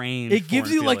strange. It gives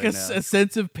you foreign like a feeling now.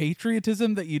 sense of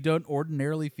patriotism that you don't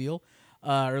ordinarily feel,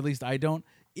 or at least I don't.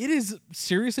 It is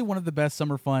seriously one of the best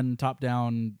summer fun,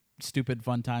 top-down, stupid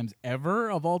fun times ever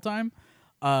of all time.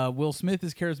 Will Smith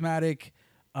is charismatic.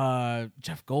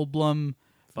 Jeff Goldblum,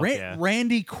 yeah.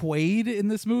 Randy Quaid in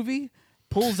this movie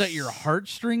pulls at your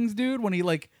heartstrings, dude. When he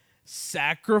like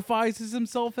sacrifices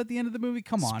himself at the end of the movie.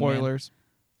 Come on, man. Spoilers.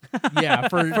 Yeah,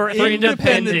 for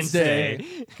Independence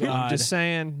Day. God. Just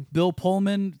saying. Bill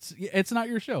Pullman. It's not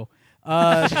your show.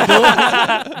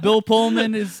 Bill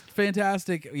Pullman is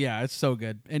fantastic. Yeah, it's so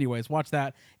good. Anyways, watch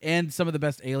that. And some of the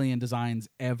best alien designs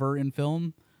ever in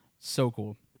film. So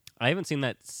cool. I haven't seen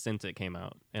that since it came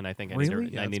out, and I think I Really?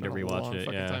 need to It's been a rewatch long it.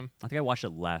 fucking Yeah. time. I think I watched it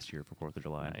last year for 4th of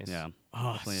July. Nice. Yeah.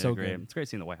 Oh, Definitely so great. good. It's great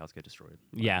seeing the White House get destroyed.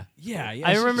 Yeah. Yeah,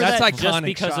 I remember That's that iconic just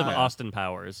because of shot. Austin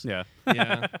Powers. Yeah.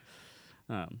 Yeah.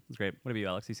 It's great. What about you,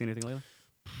 Alex? You seen anything lately?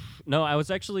 No, I was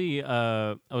actually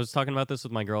I was talking about this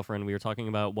with my girlfriend. We were talking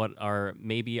about what our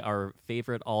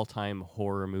favorite all-time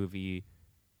horror movie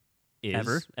is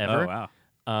Ever? ever. Oh,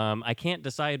 wow. I can't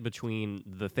decide between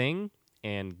The Thing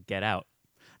and Get Out.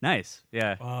 Nice.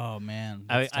 Yeah. Oh man,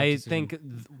 I, that's a tough I decision. think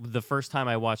the first time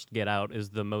I watched Get Out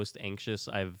is the most anxious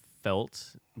I've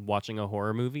felt watching a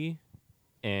horror movie,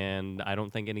 and I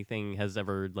don't think anything has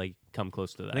ever like come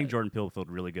close to that. I think Jordan Peele felt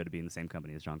really good to be in the same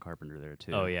company as John Carpenter there,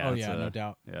 too. Oh, yeah. Oh That's, yeah, no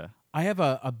doubt. Yeah. I have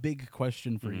a big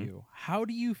question for you. How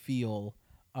do you feel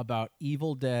about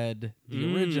Evil Dead,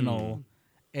 the original,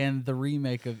 and the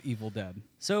remake of Evil Dead?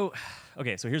 So,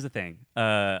 okay, so here's the thing.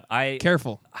 I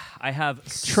Careful. have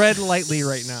Tread lightly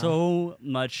right now. So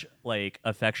much like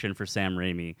affection for Sam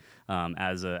Raimi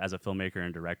as a filmmaker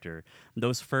and director.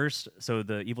 Those first, so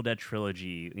the Evil Dead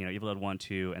trilogy, Evil Dead 1,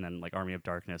 2, and then like Army of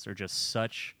Darkness are just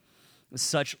such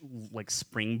like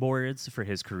springboards for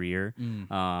his career,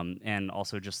 and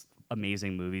also just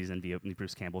amazing movies and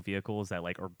Bruce Campbell vehicles that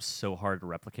like are so hard to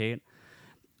replicate.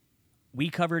 We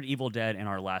covered Evil Dead in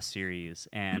our last series,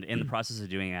 and in the process of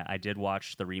doing it, I did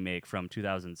watch the remake from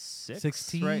 2006.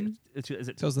 16? Right? Is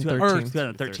it 2013.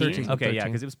 2013? Okay, yeah,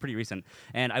 because it was pretty recent.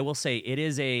 And I will say, it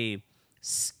is a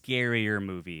scarier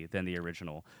movie than the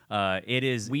original. It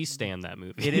is. we stand that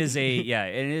movie. It is a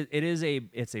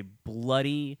it's a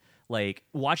bloody. Like,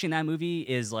 watching that movie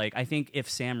is like, I think if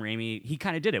Sam Raimi, he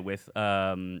kind of did it with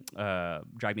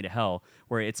Drive Me to Hell,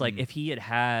 where it's like if he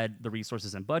had the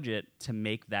resources and budget to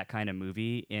make that kind of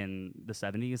movie in the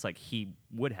 70s, like he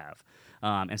would have.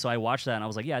 And so I watched that and I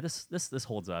was like, yeah, this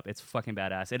holds up. It's fucking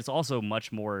badass. It's also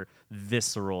much more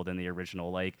visceral than the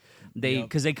original. Like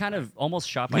because they kind of almost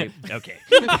shot by okay.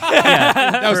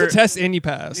 That was a test and you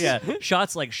passed. Yeah,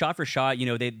 shots like shot for shot.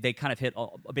 They kind of hit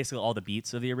basically all the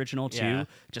beats of the original too, Yeah.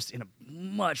 just in a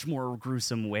much more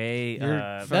gruesome way.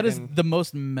 That is the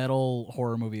most metal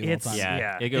horror movie of all time.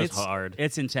 Yeah, it goes hard.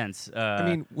 It's intense. I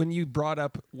mean, when you brought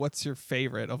up what's your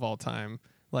favorite of all time,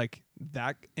 like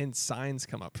that and Signs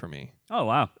come up for me. oh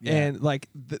wow, And like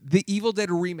the Evil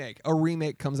Dead remake, a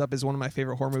remake comes up as one of my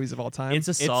favorite horror movies of all time. it's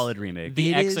a solid remake.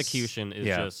 The It is- execution is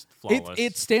yeah. just flawless.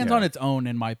 It stands Yeah. on its own,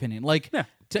 in my opinion. Like,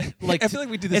 I feel like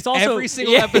we do this It's also- every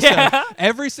single episode.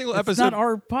 Every single it's episode. not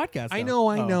our podcast. I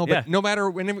though. know, Oh. but Yeah. no matter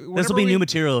whenever This will be we- new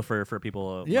material for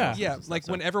people. Yeah. Yeah, like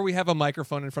whenever we have a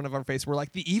microphone in front of our face, we're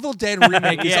like, the Evil Dead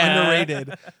remake is Yeah.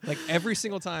 underrated. Like every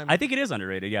single time. I think it is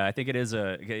underrated. Yeah, I think it is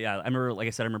I remember, like I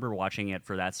said, I remember watching it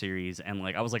for that series, and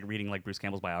like I was like reading like Bruce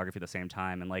Campbell's biography at the same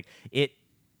time, and like it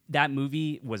that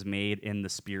movie was made in the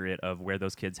spirit of where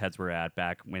those kids' heads were at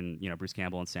back when Bruce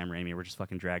Campbell and Sam Raimi were just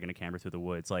fucking dragging a camera through the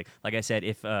woods. Like I said,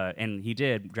 if and he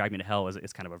did Drag Me to Hell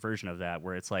is kind of a version of that,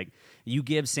 where it's like you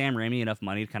give Sam Raimi enough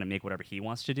money to kind of make whatever he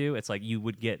wants to do. It's like you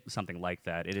would get something like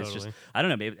that. It is just I don't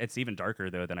know. Maybe it's even darker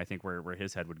though than I think where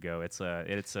his head would go. It's a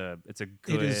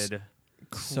good.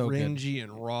 So cringy good.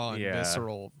 and raw and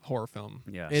visceral horror film.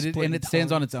 Yeah, it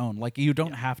stands on its own. Like you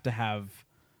don't have to have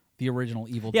the original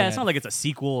Evil Dead. It's not like it's a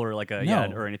sequel or like a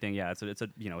or anything. Yeah, it's a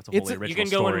wholly original You can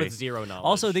go story. in with zero knowledge.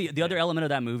 Also, the other element of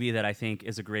that movie that I think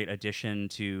is a great addition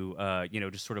to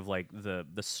just sort of like the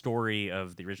story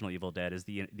of the original Evil Dead is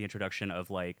the introduction of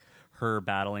like her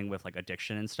battling with like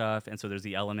addiction and stuff. And so there's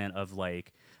the element of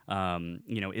like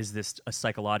is this a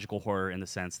psychological horror in the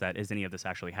sense that is any of this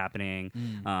actually happening?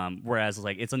 Whereas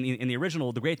like it's in the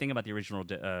original, the great thing about the original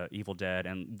Evil Dead,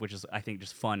 and which is I think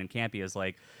just fun and campy, is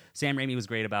like Sam Raimi was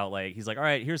great about like he's like, all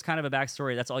right, here's kind of a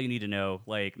backstory. That's all you need to know.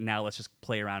 Like now let's just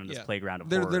play around in this playground of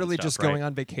They're horror literally and just stuff, going right?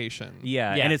 on vacation.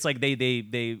 Yeah, and it's like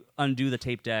they undo the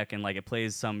tape deck and like it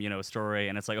plays some story,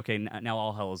 and it's like, okay, now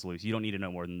all hell is loose. You don't need to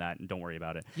know more than that, and don't worry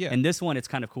about it. Yeah. And this one, it's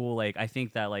kind of cool. Like I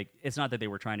think that like it's not that they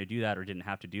were trying to do that or didn't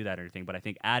have to do that or anything, but I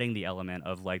think adding the element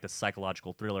of like the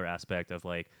psychological thriller aspect of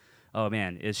like, oh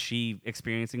man, is she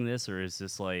experiencing this or is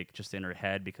this like just in her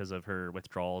head because of her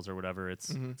withdrawals or whatever? It's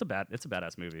a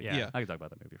badass movie. Yeah. I could talk about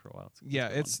that movie for a while.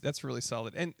 That's really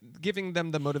solid, and giving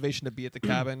them the motivation to be at the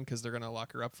cabin because they're gonna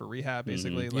lock her up for rehab,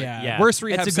 basically. Like, worst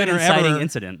rehab it's a good center inciting ever.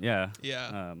 incident. Yeah,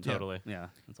 totally. Yeah,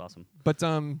 that's awesome. But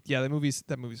that movie's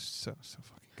so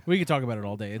fucking good. We could talk about it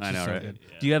all day. It's I just know, so right? good.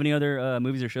 Do you have any other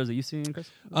movies or shows that you've seen, Chris?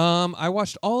 I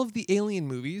watched all of the Alien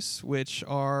movies, which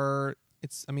are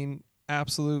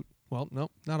absolute. Well, no,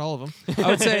 not all of them.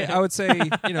 I would say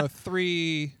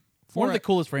 3, 4. One of the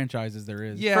coolest franchises there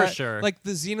is. Yeah, for sure. Like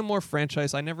the Xenomorph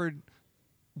franchise, I never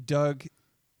dug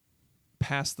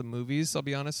past the movies, I'll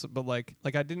be honest, but like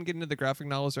I didn't get into the graphic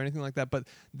novels or anything like that, but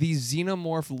the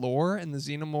Xenomorph lore and the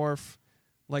Xenomorph,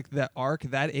 like that arc,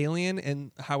 that alien,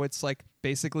 and how it's like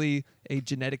basically a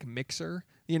genetic mixer.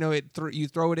 You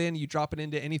throw it in, you drop it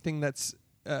into anything that's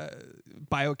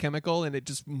biochemical, and it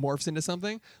just morphs into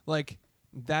something. Like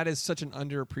that is such an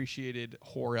underappreciated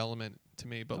horror element to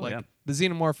me. But the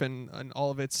Xenomorph and all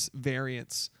of its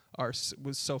variants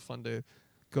was so fun to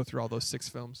go through all those 6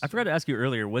 films. I forgot to ask you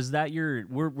earlier. Was that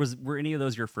were any of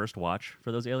those your first watch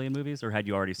for those Alien movies, or had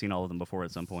you already seen all of them before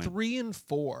at some point? 3 and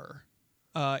 4.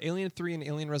 Alien 3 and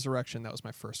Alien Resurrection, that was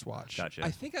my first watch. Gotcha.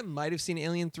 I think I might have seen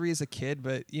Alien 3 as a kid,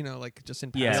 but just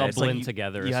in Yeah, passing. all it's like blend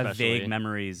together, You have especially. vague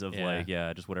memories of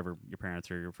just whatever your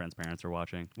parents or your friends' parents are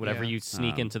watching. Whatever Yeah. you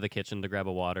sneak into the kitchen to grab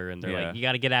a water, and they're Yeah. like, "You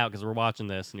got to get out because we're watching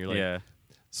this," and you're like,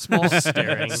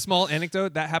 Small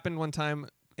anecdote that happened one time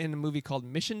in a movie called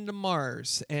Mission to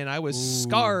Mars, and I was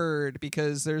scarred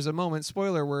because there's a moment,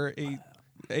 spoiler, where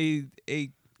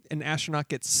an astronaut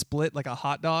gets split like a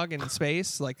hot dog in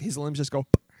space, like his limbs just go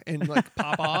and like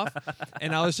pop off,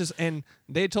 and I was just, and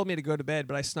they had told me to go to bed,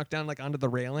 but I snuck down like onto the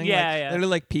railing, literally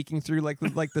like peeking through like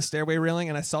the stairway railing,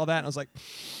 and I saw that and I was like,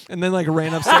 and then like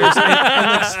ran upstairs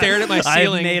and like stared at my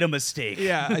ceiling. I made a mistake.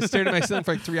 Yeah, I stared at my ceiling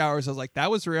for like 3 hours. I was like,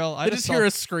 that was real. I just hear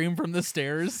a scream from the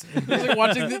stairs. It's like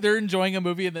watching. They're enjoying a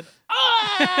movie, and then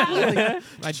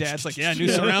my dad's like, yeah, new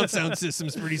surround sound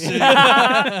system's pretty sick. You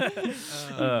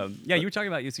were talking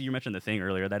about you mentioned The Thing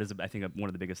earlier. That is, I think, one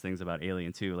of the biggest things about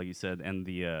Alien too, like you said, and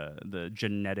the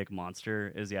genetic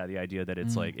monster is the idea that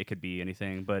it's like it could be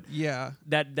anything, but Yeah.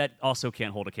 that also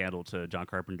can't hold a candle to John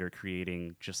Carpenter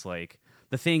creating just like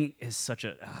The Thing is such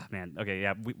a man. Okay,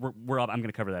 yeah, we're I'm going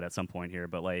to cover that at some point here,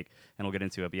 but like, and we'll get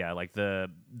into it. But yeah, like the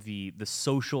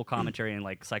social commentary and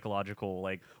like psychological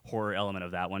like horror element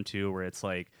of that one too, where it's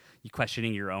like you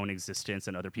questioning your own existence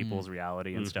and other people's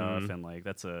reality and stuff, and like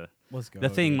that's let's go. The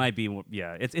Thing might be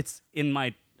it's in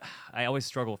my. I always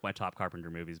struggle with my top Carpenter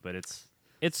movies, but it's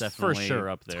for sure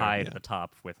up there. tied at the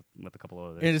top with a couple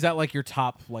of others. And is that like your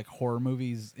top like horror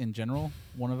movies in general?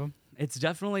 One of them? It's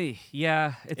definitely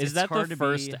It's that hard the to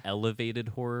first be, elevated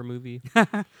horror movie? I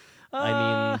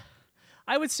mean,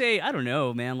 I would say I don't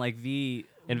know, man. Like the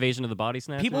Invasion of the Body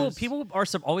Snatchers. people are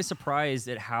always surprised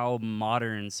at how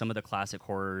modern some of the classic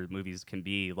horror movies can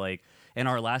be. Like in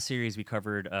our last series, we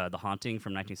covered The Haunting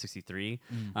from 1963,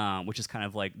 which is kind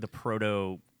of like the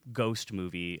proto ghost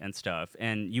movie and stuff.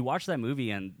 And you watch that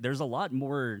movie, and there's a lot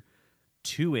more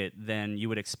to it than you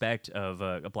would expect of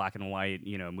a black and white,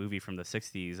 movie from the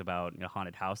 60s about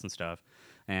haunted house and stuff.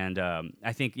 And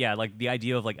I think, like the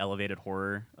idea of like elevated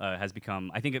horror has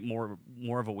become, I think, it more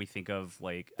of what we think of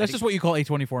like. That's just what you call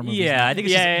A24 movies. Yeah, now. I think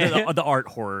it's just the art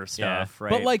horror stuff,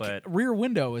 right? But Rear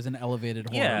Window is an elevated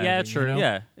horror. Yeah, movie, true. you know?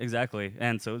 Yeah, exactly.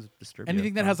 And so is Disturbia.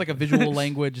 Anything that has like a visual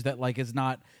language that like is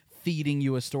not feeding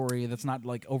you a story that's not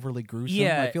like overly gruesome.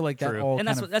 Yeah, I feel like that all and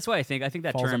that's why I think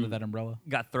that falls term under that umbrella.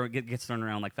 gets thrown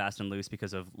around like fast and loose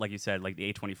because of, like you said, like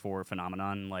the A24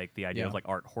 phenomenon, like the idea of like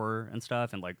art horror and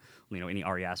stuff, and like any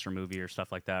Ari Aster movie or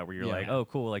stuff like that, where you're like, oh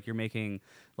cool, like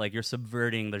you're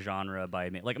subverting the genre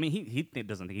by he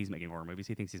doesn't think he's making horror movies,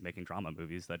 he thinks he's making drama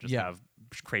movies that just have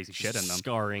crazy shit in them,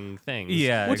 scarring things.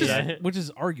 Yeah, which is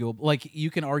arguable. Like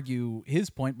you can argue his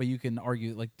point, but you can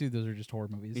argue like, dude, those are just horror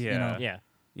movies.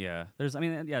 Yeah, there's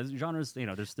genres.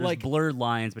 There's like, blurred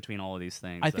lines between all of these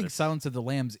things. I think Silence of the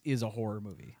Lambs is a horror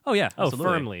movie. Oh yeah, absolutely.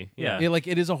 Firmly. Yeah. Like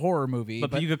it is a horror movie,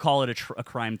 but you could call it a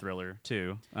crime thriller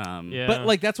too. But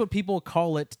like that's what people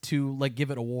call it to like give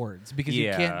it awards, because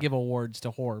you can't give awards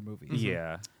to horror movies.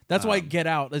 Yeah, that's why Get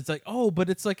Out. It's like, oh, but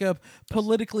it's like a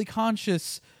politically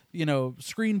conscious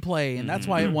screenplay, and that's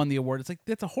why it won the award. It's like,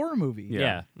 that's a horror movie.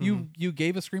 Yeah. You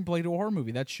gave a screenplay to a horror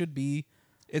movie. That should be.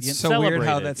 It's so weird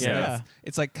how that's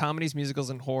it's like comedies, musicals,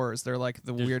 and horrors. They're like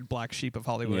the weird black sheep of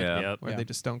Hollywood, where they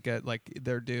just don't get like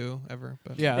their due ever.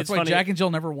 But that's why Jack and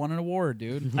Jill never won an award,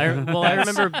 dude. I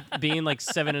remember being like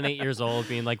 7 and 8 years old,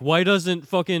 being like, why doesn't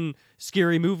fucking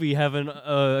Scary Movie have an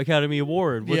Academy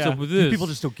Award? What's up with this? People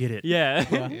just don't get it.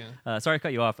 Yeah. Sorry, I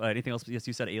cut you off. Anything else? Yes,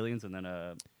 you said Aliens, and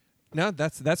then no,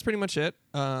 that's pretty much it.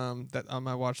 That on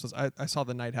my watch list, I saw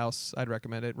The Night House. I'd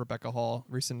recommend it. Rebecca Hall,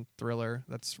 recent thriller.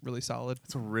 That's really solid.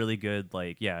 It's a really good,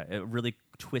 a really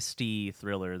twisty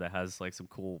thriller that has like some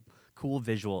cool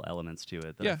visual elements to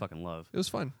it that I fucking love. It was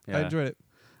fun. Yeah. I enjoyed it.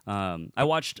 I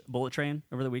watched Bullet Train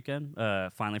over the weekend.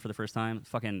 Finally for the first time.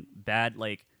 Fucking bad,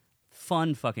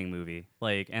 fun fucking movie,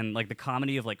 and the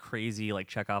comedy of crazy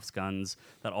Chekhov's guns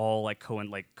that all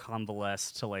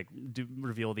convalesce to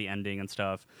reveal the ending and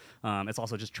stuff. It's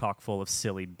also just chock full of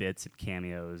silly bits and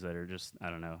cameos that are just, I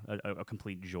don't know, a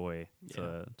complete joy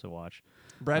to watch.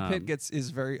 Brad Pitt is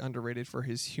very underrated for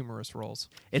his humorous roles.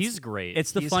 He's great.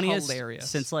 It's the He's funniest hilarious.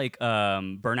 since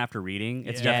Burn After Reading.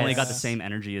 It's definitely got the same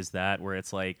energy as that, where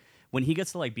it's when he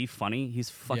gets to be funny, he's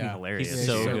fucking hilarious. He's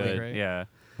so good. Great. Yeah.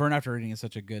 Burn After Reading is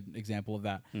such a good example of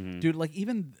that. Dude,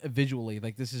 even visually,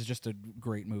 this is just a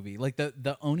great movie.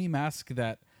 The Oni mask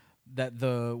that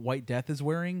the White Death is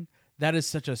wearing, that is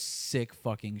such a sick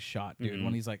fucking shot, dude.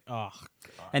 When he's like, oh,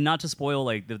 God. And not to spoil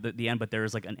the end, but there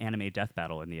is an anime death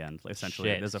battle in the end. Essentially,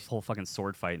 Shit. there's a full fucking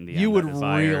sword fight in the end. You would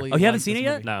really. really. Oh, you haven't like seen it this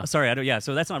yet? movie. No. Sorry, I don't. Yeah,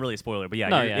 so that's not really a spoiler, but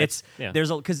it's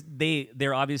there's because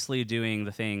they're obviously doing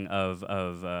the thing of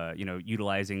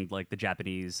utilizing the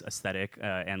Japanese aesthetic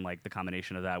and the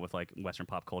combination of that with Western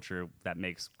pop culture that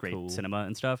makes great cinema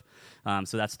and stuff.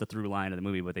 So that's the through line of the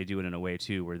movie, but they do it in a way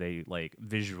too where they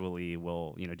visually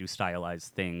will do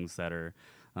stylized things that are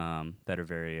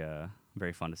very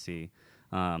very fun to see.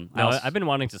 I've been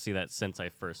wanting to see that since I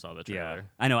first saw the trailer. Yeah,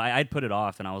 I know. I'd put it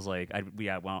off, and I was like,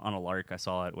 on a lark. I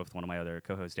saw it with one of my other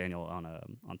co-hosts, Daniel,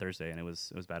 on Thursday, and it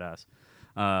was badass.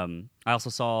 I also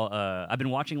saw. I've been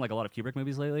watching a lot of Kubrick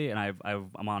movies lately, and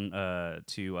I'm on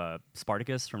to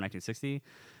Spartacus from 1960,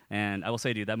 and I will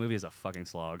say, dude, that movie is a fucking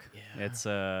slog. Yeah. It's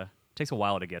takes a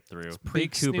while to get through.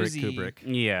 Big Kubrick.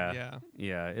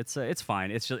 Yeah. It's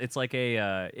fine. It's just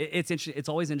it's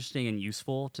always interesting and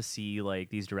useful to see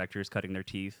these directors cutting their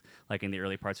teeth in the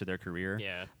early parts of their career.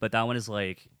 Yeah. But that one is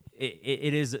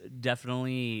it is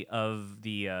definitely of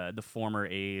the former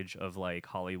age of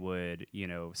Hollywood,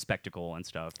 spectacle and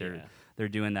stuff. They're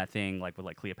doing that thing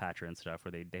with Cleopatra and stuff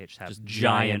where they just have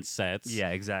giant sets. Yeah,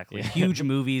 exactly. Huge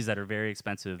movies that are very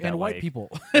expensive And that, white people.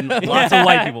 and lots of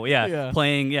white people. Yeah,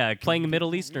 playing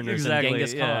Middle Easterners exactly, and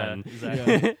Genghis Khan.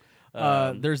 Exactly.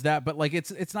 There's that, but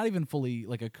it's not even fully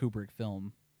a Kubrick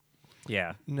film.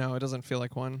 Yeah. No, it doesn't feel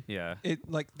like one. Yeah. It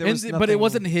there was But it nothing-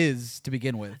 wasn't his to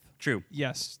begin with. True.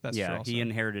 Yes, that's true. Yeah, Also. he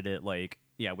inherited it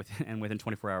within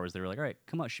 24 hours they were like, all right,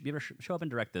 come on, you ever show up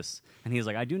and direct this? And he's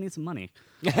like, I do need some money,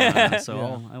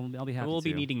 so I'll be happy. We'll to.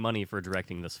 be needing money for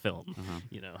directing this film.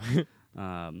 You know.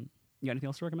 You got anything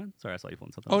else to recommend? Sorry, I saw you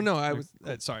pulling something. Oh up. no, I was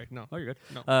sorry. No. Oh, you're good.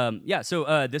 No. Yeah.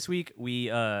 So this week we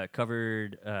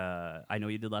covered I Know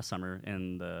You Did Last Summer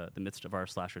in the midst of our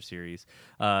slasher series.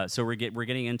 So we're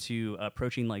getting into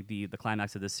approaching like the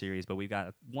climax of this series, but we've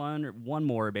got one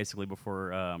more basically before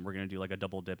we're gonna do like a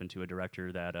double dip into a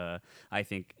director that I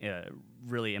think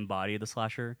really embodied the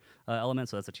slasher element.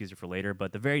 So that's a teaser for later.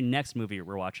 But the very next movie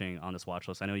we're watching on this watch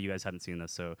list, I know you guys haven't seen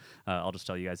this, so I'll just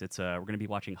tell you guys it's we're gonna be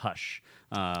watching Hush.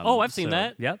 I've seen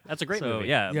that. Yep, That's a great movie.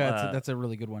 Yeah, that's a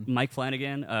really good one. Mike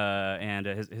Flanagan and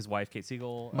his wife Kate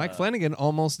Siegel. Mike Flanagan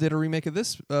almost did a remake of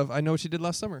this of I Know What You Did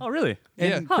Last Summer. Oh, really?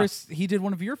 And Yeah. Chris, he did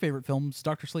one of your favorite films,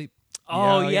 Dr. Sleep.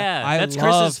 Oh yeah, I that's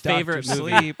love Chris's Dr. favorite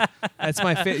movie. Sleep. That's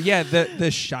my favorite. Yeah,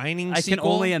 the Shining I sequel.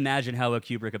 can only imagine how a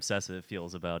Kubrick obsessive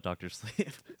feels about Dr. Sleep.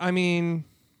 I mean,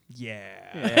 we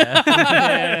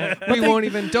won't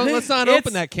even. Let's not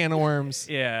open that can of worms.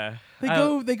 Yeah.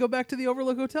 They go back to the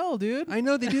Overlook Hotel, dude. I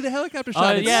know they do the helicopter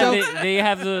shot. It's Yeah, so, they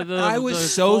have the I was the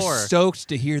so score. stoked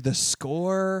to hear the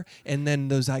score and then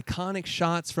those iconic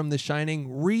shots from The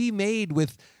Shining remade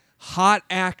with hot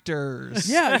actors.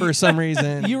 Yeah. for some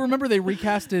reason. You remember they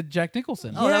recasted Jack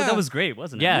Nicholson. Oh, Yeah. that was great,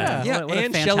 wasn't it? Yeah. Yeah, What a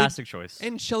and fantastic choice.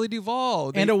 and Shelley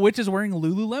Duvall. And a witch is wearing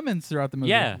Lululemons throughout the movie.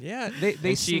 Yeah. yeah,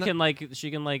 they She can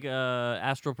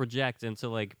astral project into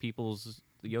like people's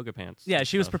yoga pants. Yeah,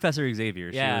 she was stuff. Professor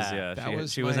Xavier. Yeah.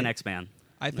 She was an X-Man.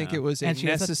 I think it was And she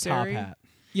has a top necessary. hat.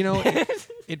 You know,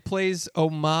 it plays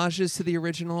homages to the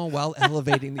original while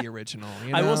elevating the original.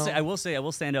 You know? I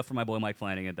will stand up for my boy Mike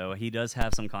Flanagan though. He does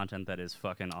have some content that is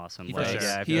fucking awesome. For sure.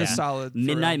 Yeah, He is solid. for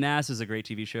Midnight real. Mass is a great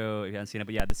TV show. If you haven't seen it,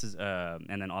 but yeah, this is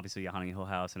and then obviously Haunting Hill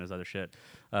House and his other shit.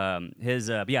 But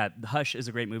yeah, Hush is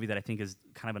a great movie that I think is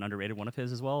kind of an underrated one of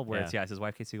his as well. Where it's his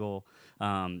wife Kate Siegel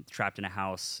trapped in a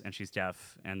house and she's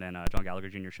deaf, and then John Gallagher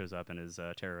Jr. shows up and is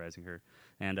terrorizing her.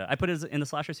 And I put it in the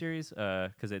slasher series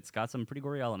because it's got some pretty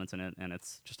gory elements in it, and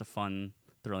it's just a fun,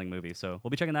 thrilling movie. So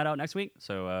we'll be checking that out next week.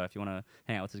 So if you want to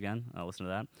hang out with us again, listen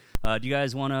to that. Do you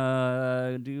guys want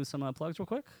to do some plugs real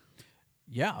quick?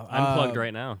 Yeah. I'm plugged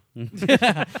right now.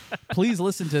 Please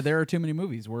listen to There Are Too Many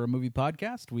Movies. We're a movie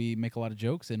podcast. We make a lot of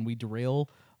jokes and we derail.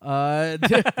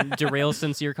 Derail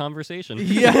sincere conversation.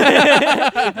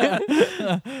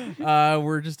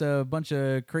 We're just a bunch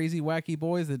of crazy, wacky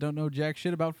boys that don't know jack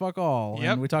shit about fuck all.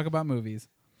 Yep. And we talk about movies.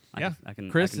 I can.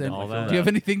 Chris, I can and definitely all feel that. do you have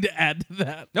anything to add to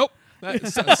that? Nope. That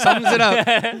sums it up.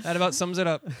 That about sums it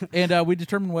up. And we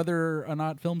determine whether or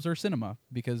not films are cinema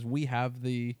because we have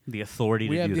the authority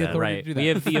We to have do the that. authority Right. to do We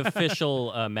that. have the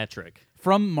official metric.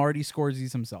 from Marty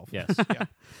Scorsese himself. Yes.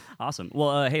 Awesome.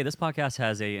 Well, hey, this podcast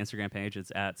has a Instagram page.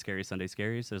 It's at Scary Sunday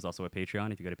Scaries. There's also a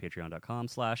Patreon. If you go to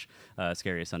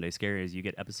patreon.com/Scary Sunday Scaries, you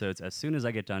get episodes as soon as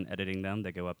I get done editing them.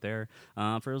 They go up there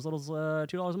for as little as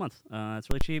 $2 a month. It's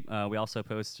really cheap. We also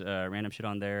post random shit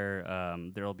on there.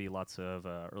 There will be lots of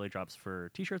early drops for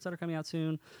T-shirts that are coming out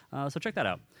soon. So check that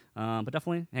out. But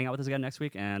definitely hang out with us again next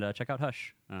week and check out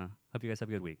Hush. Hope you guys have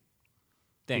a good week.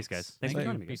 Thanks, guys. Thanks for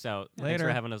joining me. Peace out. Thanks Later.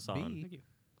 for having us on. Bye. Thank you.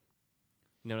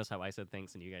 Notice how I said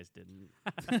thanks and you guys didn't.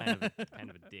 kind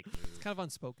of a dick move. It's kind of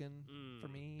unspoken for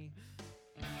me.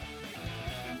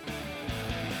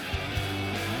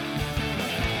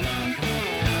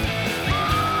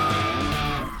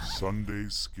 Sunday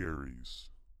Scaries.